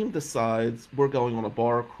team decides we're going on a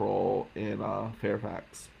bar crawl in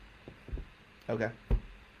Fairfax. Okay.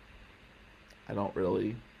 I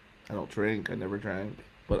don't drink. I never drank.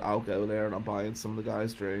 But I'll go there and I'm buying some of the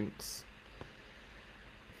guys' drinks.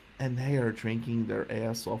 And they are drinking their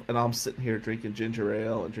ass off. And I'm sitting here drinking ginger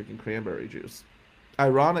ale and drinking cranberry juice.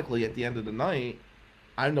 Ironically, at the end of the night,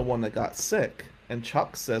 I'm the one that got sick. And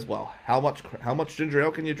Chuck says, well, how much ginger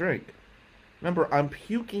ale can you drink? Remember, I'm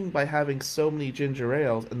puking by having so many ginger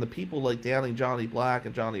ales, and the people like downing Johnny Black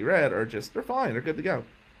and Johnny Red are just, they're fine, they're good to go.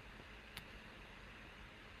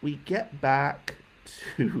 We get back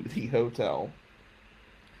to the hotel,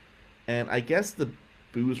 and I guess the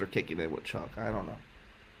booze are kicking in with Chuck, I don't know.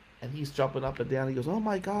 And he's jumping up and down, he goes, oh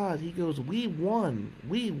my God, he goes, we won,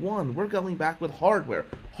 we're going back with hardware.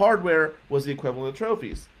 Hardware was the equivalent of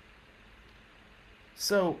trophies.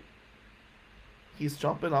 So he's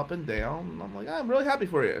jumping up and down, and I'm like, I'm really happy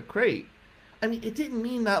for you. Great. I mean, it didn't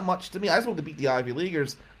mean that much to me. I just wanted to beat the Ivy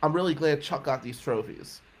Leaguers. I'm really glad Chuck got these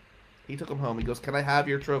trophies. He took them home. He goes, can I have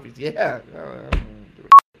your trophies? Yeah.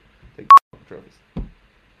 Take trophies.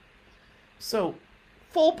 So,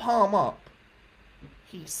 full palm up,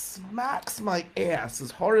 he smacks my ass as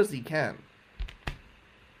hard as he can.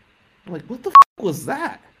 I'm like, what the f*** was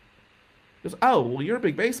that? He goes, oh, well, you're a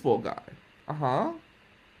big baseball guy. Uh-huh.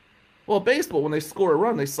 Well, baseball, when they score a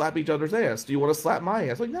run, they slap each other's ass. Do you want to slap my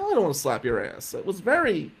ass? Like, no, I don't want to slap your ass. It was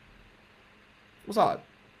odd.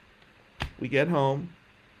 We get home.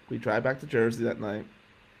 We drive back to Jersey that night.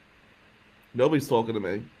 Nobody's talking to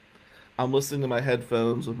me. I'm listening to my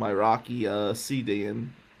headphones with my Rocky CD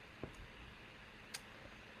in.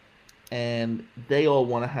 And they all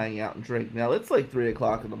want to hang out and drink. Now, it's like 3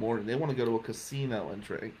 o'clock in the morning. They want to go to a casino and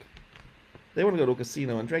drink.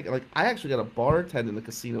 And like, I actually got a bartend in the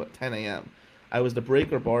casino at 10 a.m. I was the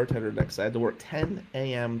breaker bartender next day. I had to work 10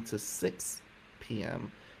 a.m. to 6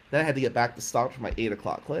 p.m. Then I had to get back to Stockton for my 8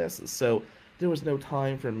 o'clock classes. So there was no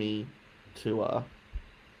time for me to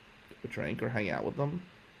drink or hang out with them.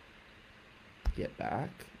 Get back,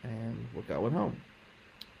 and we're going home.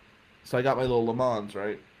 So I got my little Le Mans,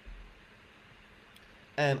 right?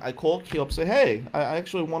 And I called Q up and say, hey, I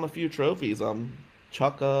actually won a few trophies.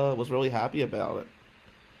 Chuck was really happy about it.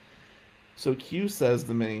 So Q says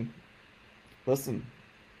to me, listen,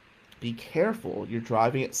 be careful. You're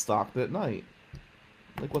driving at Stockton at night.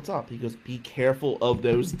 I'm like, what's up? He goes, be careful of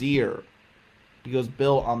those deer. He goes,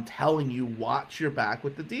 Bill, I'm telling you, watch your back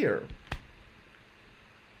with the deer.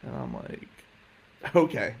 And I'm like,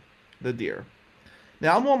 okay, the deer.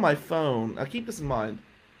 Now I'm on my phone. Now keep this in mind.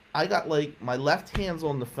 I got like my left hand's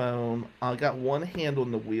on the phone. I got one hand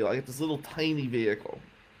on the wheel. I got this little tiny vehicle.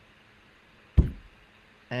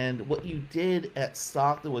 And what you did at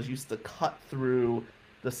Stockton was you used to cut through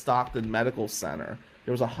the Stockton Medical Center.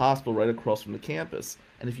 There was a hospital right across from the campus.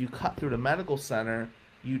 And if you cut through the medical center,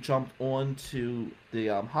 you jumped onto the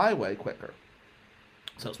highway quicker.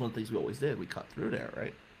 So that's one of the things we always did. We cut through there,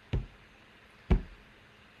 right?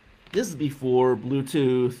 This is before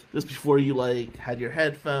Bluetooth. This is before you like had your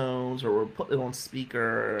headphones or were putting it on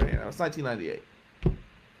speaker. You know, it's 1998.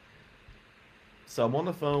 So I'm on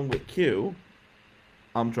the phone with Q.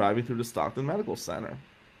 I'm driving through the Stockton Medical Center.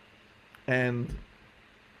 And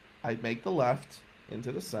I make the left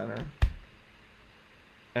into the center.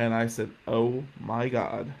 And I said, oh my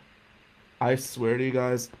God. I swear to you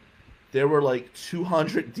guys, there were like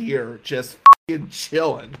 200 deer just f***ing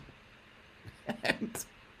chilling.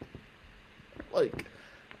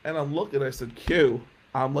 And I'm looking, I said, Q,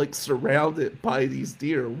 I'm like surrounded by these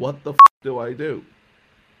deer. What the f*** do I do?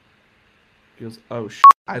 He goes, oh shit,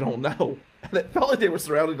 I don't know. And it felt like they were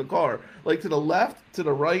surrounding the car. Like to the left, to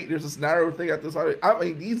the right, there's this narrow thing at this side. I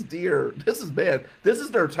mean, these deer, this is bad. This is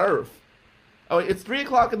their turf. Oh, it's 3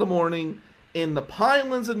 o'clock in the morning in the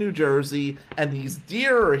Pinelands of New Jersey, and these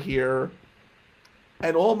deer are here.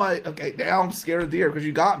 And okay, now I'm scared of deer because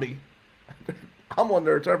you got me. I'm on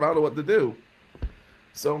their turf. I don't know what to do.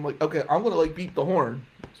 So I'm like, okay, I'm gonna beep the horn.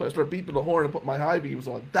 So I start beeping the horn and put my high beams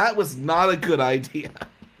on. That was not a good idea.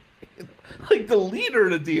 The leader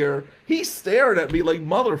of the deer, he stared at me like,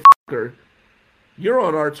 motherfucker, you're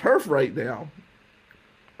on our turf right now.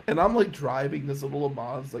 And I'm driving this little Le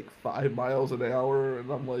Mans 5 miles an hour, and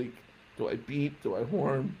I'm like, do I beep? Do I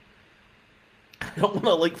horn? I don't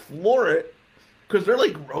want to floor it because they're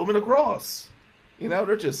roaming across.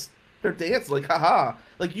 They're dancing haha.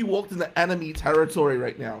 You walked into enemy territory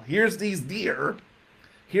right now. Here's these deer.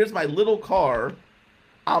 Here's my little car.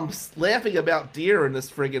 I'm laughing about deer in this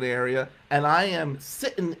friggin' area, and I am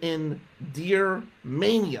sitting in deer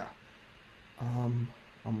mania. I'm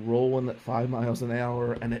rolling at 5 miles an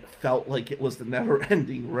hour, and it felt like it was the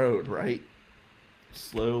never-ending road, right?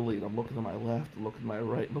 Slowly, and I'm looking to my left, looking to my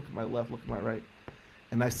right, looking to my left, looking to my right,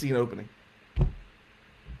 and I see an opening.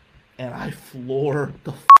 And I floor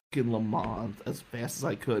the fucking Le Mans as fast as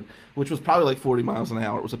I could, which was probably 40 miles an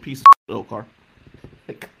hour. It was a piece of little car.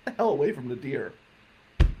 I got the hell away from the deer.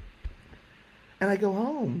 And I go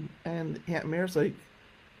home, and Aunt Mary's like,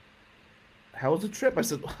 how was the trip? I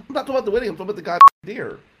said, I'm not talking about the wedding, I'm talking about the goddamn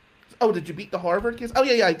deer. Oh, did you beat the Harvard kids? Oh,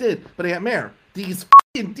 yeah, I did. But Aunt Mare, these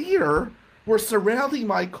fucking deer were surrounding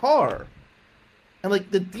my car. And,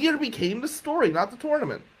 the deer became the story, not the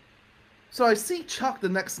tournament. So I see Chuck the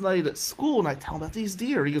next night at school, and I tell him about these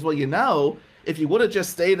deer. He goes, well, if you would have just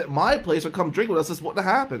stayed at my place or come drink with us, this wouldn't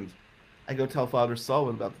have happened. I go tell Father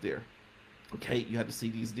Sullivan about the deer. Okay, you had to see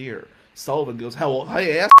these deer. Sullivan goes, hell,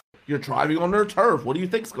 I asked, you're driving on their turf. What do you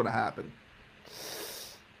think's going to happen?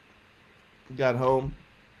 Got home,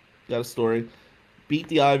 got a story. Beat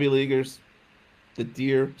the Ivy Leaguers. The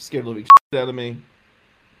deer scared the living shit out of me.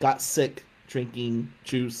 Got sick drinking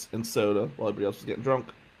juice and soda while everybody else was getting drunk.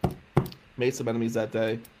 Made some enemies that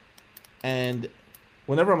day. And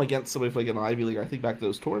whenever I'm against somebody for an Ivy League, I think back to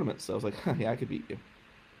those tournaments. So I was like, yeah, I could beat you.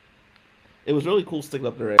 It was really cool sticking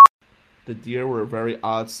up their ass. The deer were a very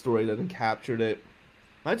odd story that captured it.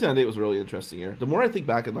 1998 was a really interesting year. The more I think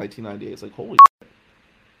back at 1998, it's holy shit.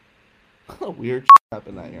 Weird shit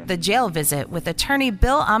happened that year. The Jail Visit with attorney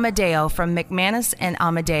Bill Amadeo from McManus and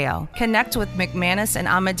Amadeo. Connect with McManus and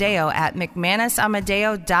Amadeo at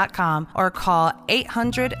McManusAmadeo.com or call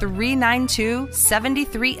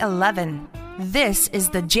 800-392-7311. This is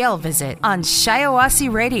The Jail Visit on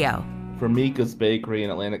Shiawassee Radio. Formica's Bakery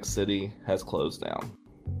in Atlantic City has closed down.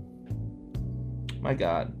 My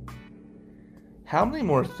God. How many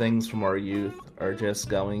more things from our youth are just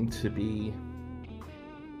going to be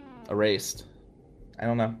erased? I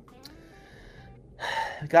don't know.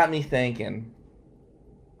 It got me thinking.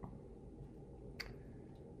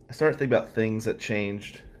 I started thinking about things that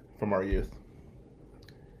changed from our youth.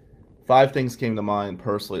 5 things came to mind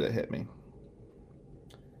personally that hit me.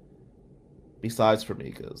 Besides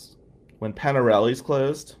Formica's. When Panarelli's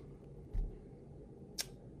closed,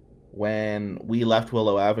 when we left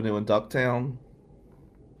Willow Avenue in Ducktown,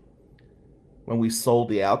 when we sold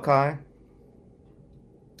the Alki.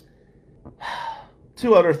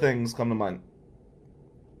 2 other things come to mind.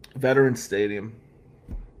 Veterans Stadium.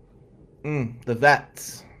 The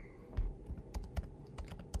Vets.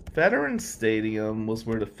 Veterans Stadium was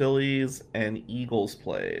where the Phillies and Eagles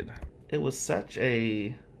played. It was such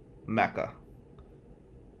a mecca.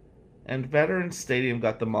 And Veterans Stadium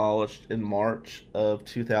got demolished in March of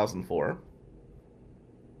 2004.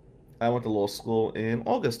 I went to law school in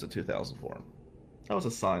August of 2004. That was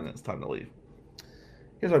a sign that it's time to leave.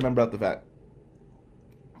 Here's what I remember about the Vet.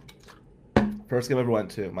 First game I ever went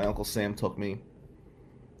to, my Uncle Sam took me.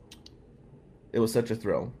 It was such a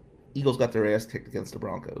thrill. Eagles got their ass kicked against the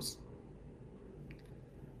Broncos.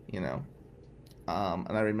 And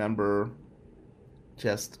I remember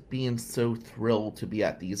just being so thrilled to be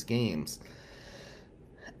at these games.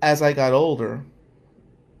 As I got older,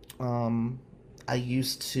 I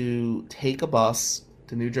used to take a bus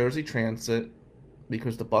to New Jersey Transit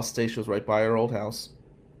because the bus station was right by our old house.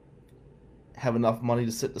 Have enough money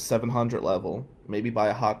to sit the 700 level, maybe buy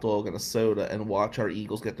a hot dog and a soda and watch our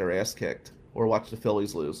Eagles get their ass kicked or watch the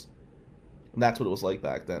Phillies lose. And that's what it was like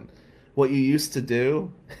back then. What you used to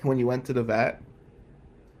do when you went to the Vet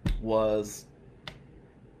was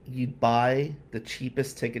you'd buy the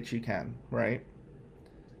cheapest tickets you can, right?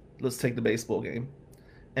 Let's take the baseball game.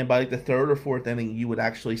 And by the 3rd or 4th inning, you would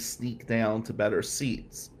actually sneak down to better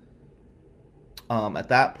seats. At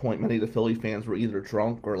that point, many of the Philly fans were either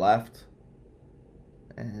drunk or left.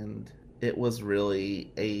 And it was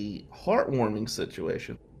really a heartwarming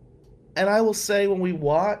situation. And I will say, when we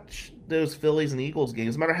watch those Phillies and Eagles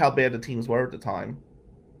games, no matter how bad the teams were at the time,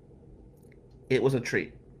 it was a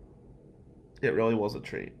treat. It really was a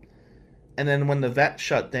treat. And then when the vet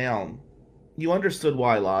shut down, you understood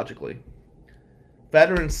why logically.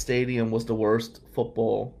 Veterans Stadium was the worst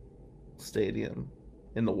football stadium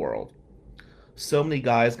in the world. So many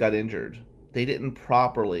guys got injured. They didn't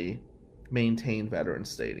properly maintain Veterans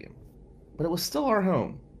Stadium. But it was still our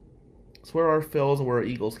home. It's where our Phils and where our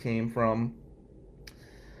Eagles came from.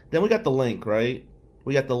 Then we got the Link, right?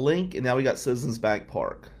 We got the Link, and now we got Citizens Bank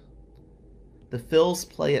Park. The Phils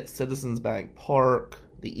play at Citizens Bank Park.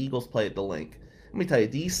 The Eagles play at the Link. Let me tell you,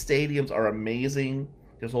 these stadiums are amazing.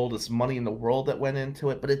 There's all this money in the world that went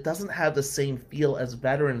into it, but it doesn't have the same feel as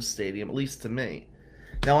Veterans Stadium, at least to me.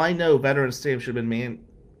 Now, I know Veterans Stadium should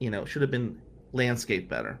have been landscaped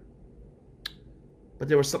better. But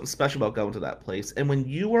there was something special about going to that place. And when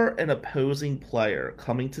you were an opposing player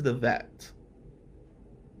coming to the vet,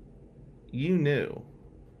 you knew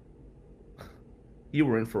you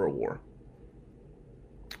were in for a war.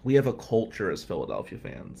 We have a culture as Philadelphia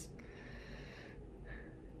fans.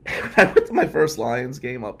 When I went to my first Lions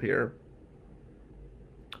game up here,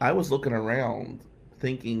 I was looking around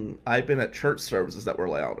thinking I've been at church services that were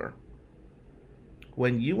louder.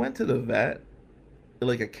 When you went to the vet,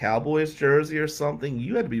 like a Cowboys jersey or something,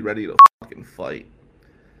 you had to be ready to fucking fight.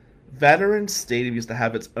 Veterans Stadium used to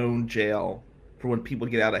have its own jail for when people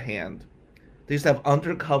get out of hand. They used to have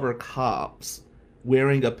undercover cops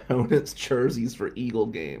wearing opponents' jerseys for Eagle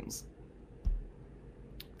games.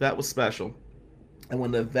 That was special. And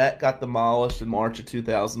when the vet got demolished in March of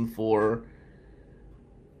 2004,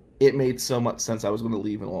 it made so much sense I was going to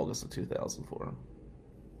leave in August of 2004.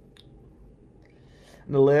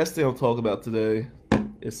 And the last thing I'll talk about today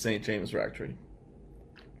is St. James Rectory.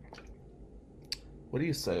 What do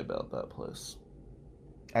you say about that place?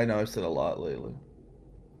 I know I've said a lot lately.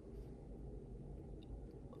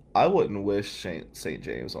 I wouldn't wish St.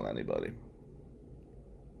 James on anybody.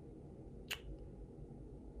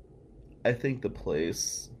 I think the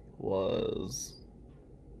place was,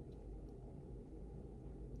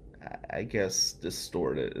 I guess,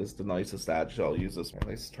 distorted is the nicest adjective. I'll use this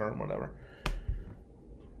nice term, whatever.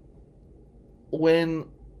 When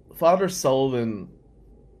Father Sullivan,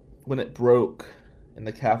 when it broke in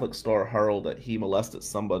the Catholic Star Herald that he molested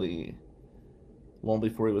somebody long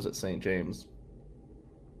before he was at St. James,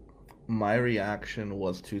 my reaction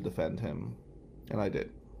was to defend him, and I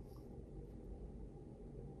did.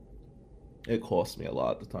 It cost me a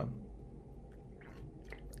lot at the time.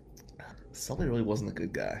 Sully really wasn't a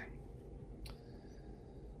good guy.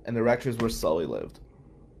 And the rectory is where Sully lived.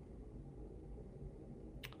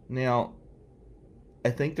 Now, I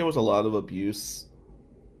think there was a lot of abuse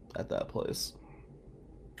at that place.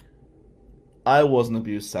 I wasn't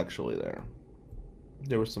abused sexually there.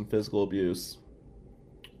 There was some physical abuse.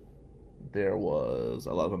 There was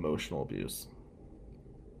a lot of emotional abuse.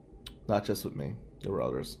 Not just with me. There were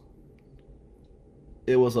others.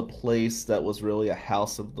 It was a place that was really a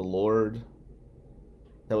house of the Lord.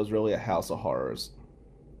 That was really a house of horrors.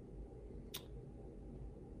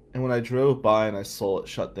 And when I drove by and I saw it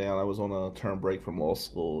shut down, I was on a term break from law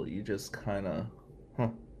school. You just kind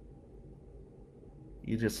of,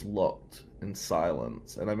 you just looked in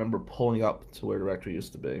silence. And I remember pulling up to where the rectory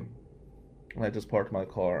used to be. And I just parked my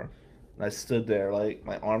car. And I stood there, like,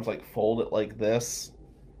 my arms, like, folded like this.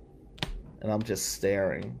 And I'm just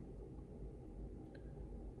staring.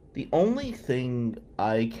 The only thing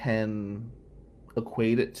I can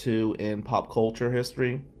equate it to in pop culture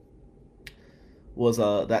history was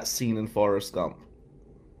that scene in Forrest Gump.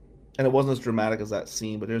 And it wasn't as dramatic as that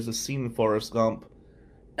scene, but there's a scene in Forrest Gump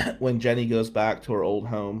when Jenny goes back to her old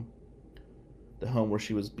home, the home where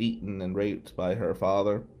she was beaten and raped by her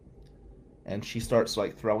father, and she starts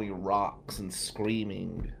like throwing rocks and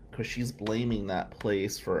screaming because she's blaming that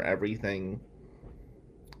place for everything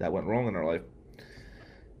that went wrong in her life.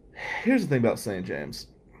 Here's the thing about St. James.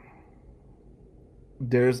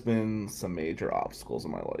 There's been some major obstacles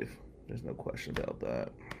in my life. There's no question about that.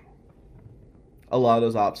 A lot of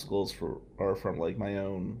those obstacles are from like my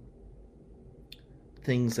own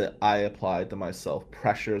things that I applied to myself,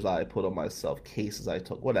 pressures I put on myself, cases I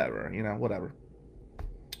took, whatever, whatever.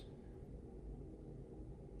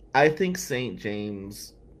 I think St.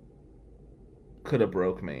 James could have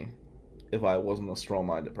broke me if I wasn't a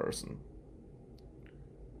strong-minded person.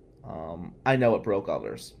 I know it broke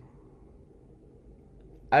others.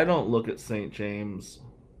 I don't look at St. James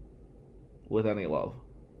with any love.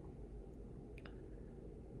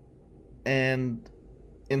 And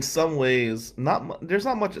in some ways, there's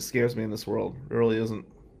not much that scares me in this world. There really isn't.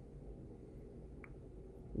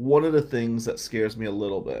 One of the things that scares me a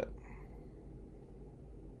little bit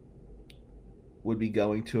would be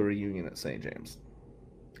going to a reunion at St. James.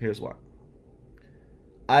 Here's why.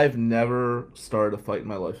 I've never started a fight in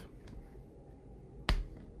my life.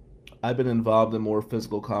 I've been involved in more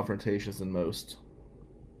physical confrontations than most.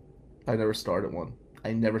 I never started one.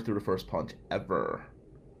 I never threw the first punch, ever.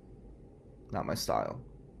 Not my style.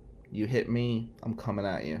 You hit me, I'm coming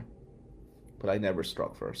at you. But I never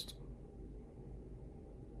struck first.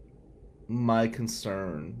 My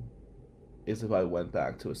concern is if I went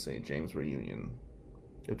back to a St. James reunion,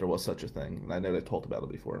 if there was such a thing, and I know they talked about it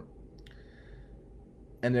before,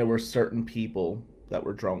 and there were certain people that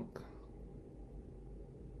were drunk,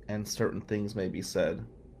 and certain things may be said,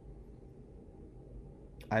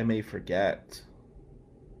 I may forget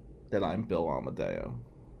that I'm Bill Amadeo.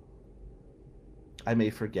 I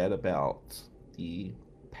may forget about the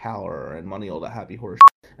power and money, all that happy horse,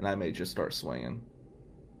 and I may just start swinging.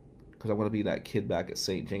 Because I want to be that kid back at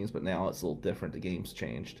St. James, but now it's a little different. The game's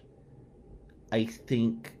changed. I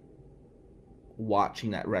think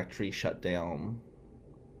watching that rectory shut down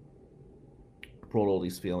brought all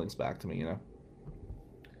these feelings back to me, you know?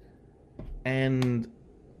 And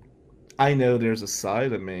I know there's a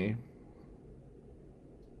side of me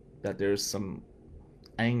that there's some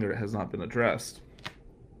anger that has not been addressed.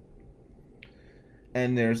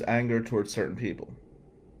 And there's anger towards certain people.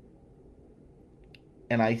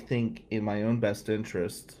 And I think in my own best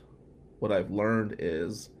interest, what I've learned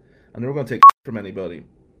is, I'm never going to take from anybody,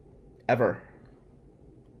 ever.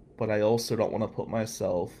 But I also don't want to put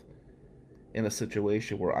myself in a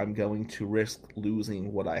situation where I'm going to risk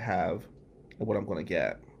losing what I have and what I'm going to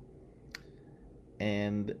get.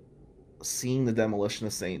 And seeing the demolition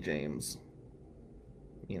of St. James,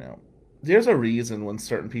 you know, there's a reason when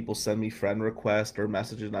certain people send me friend requests or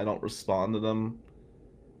messages and I don't respond to them.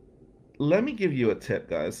 Let me give you a tip,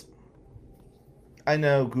 guys. I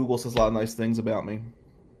know Google says a lot of nice things about me.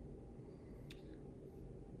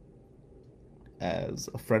 As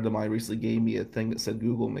a friend of mine recently gave me a thing that said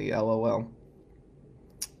Google me, LOL.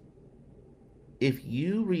 If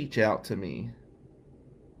you reach out to me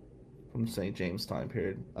from St. James time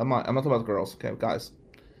period, I'm not talking about the girls, okay, guys.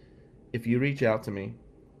 If you reach out to me,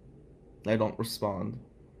 I don't respond,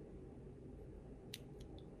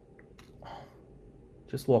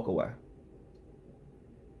 just walk away.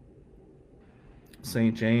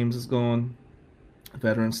 St. James is gone.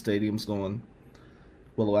 Veterans Stadium's gone.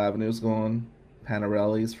 Willow Avenue's gone.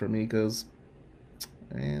 Panarelli's, Formica's.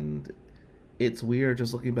 And it's weird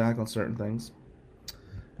just looking back on certain things.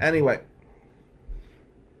 Anyway,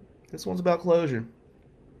 this one's about closure.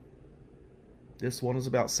 This one is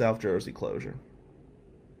about South Jersey closure.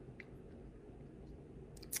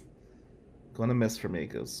 Gonna miss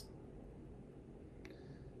Formica's.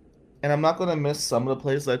 And I'm not going to miss some of the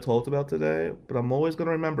places I talked about today, but I'm always going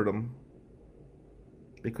to remember them.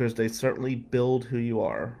 Because they certainly build who you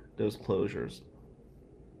are, those closures.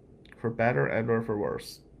 For better and or for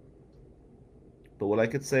worse. But what I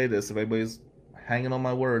could say this, if anybody's hanging on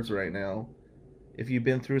my words right now, if you've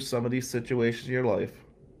been through some of these situations in your life,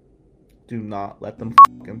 do not let them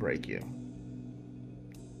fucking break you.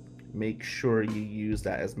 Make sure you use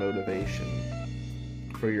that as motivation.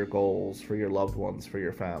 For your goals, for your loved ones, for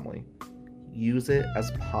your family. Use it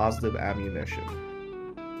as positive ammunition.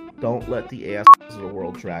 Don't let the assholes of the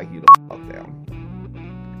world drag you the fuck down.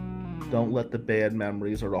 Don't let the bad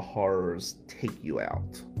memories or the horrors take you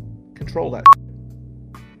out. Control that shit.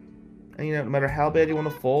 And you know, no matter how bad you want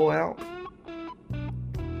to fall out,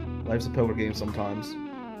 life's a poker game sometimes.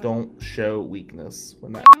 Don't show weakness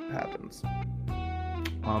when that happens.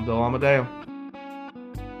 I'm Bill Amadeo.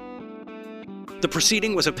 The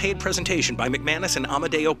proceeding was a paid presentation by McManus and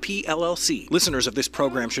Amadeo PLLC. Listeners of this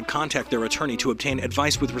program should contact their attorney to obtain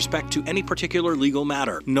advice with respect to any particular legal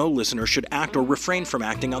matter. No listener should act or refrain from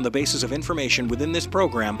acting on the basis of information within this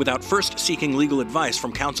program without first seeking legal advice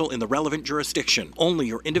from counsel in the relevant jurisdiction. Only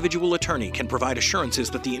your individual attorney can provide assurances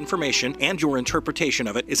that the information and your interpretation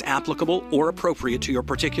of it is applicable or appropriate to your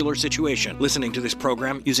particular situation. Listening to this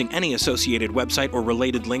program using any associated website or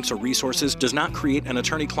related links or resources does not create an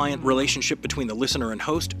attorney-client relationship between the listener and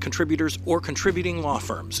host, contributors, or contributing law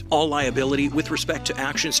firms. All liability with respect to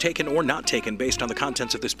actions taken or not taken based on the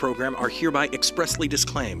contents of this program are hereby expressly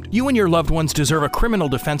disclaimed. You and your loved ones deserve a criminal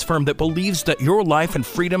defense firm that believes that your life and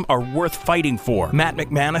freedom are worth fighting for. Matt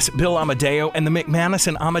McManus, Bill Amadeo, and the McManus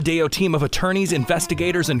and Amadeo team of attorneys,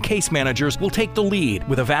 investigators, and case managers will take the lead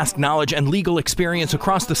with a vast knowledge and legal experience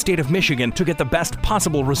across the state of Michigan to get the best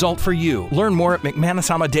possible result for you. Learn more at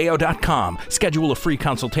McManusAmadeo.com. Schedule a free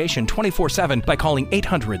consultation 24/7 by calling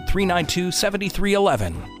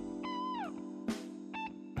 800-392-7311.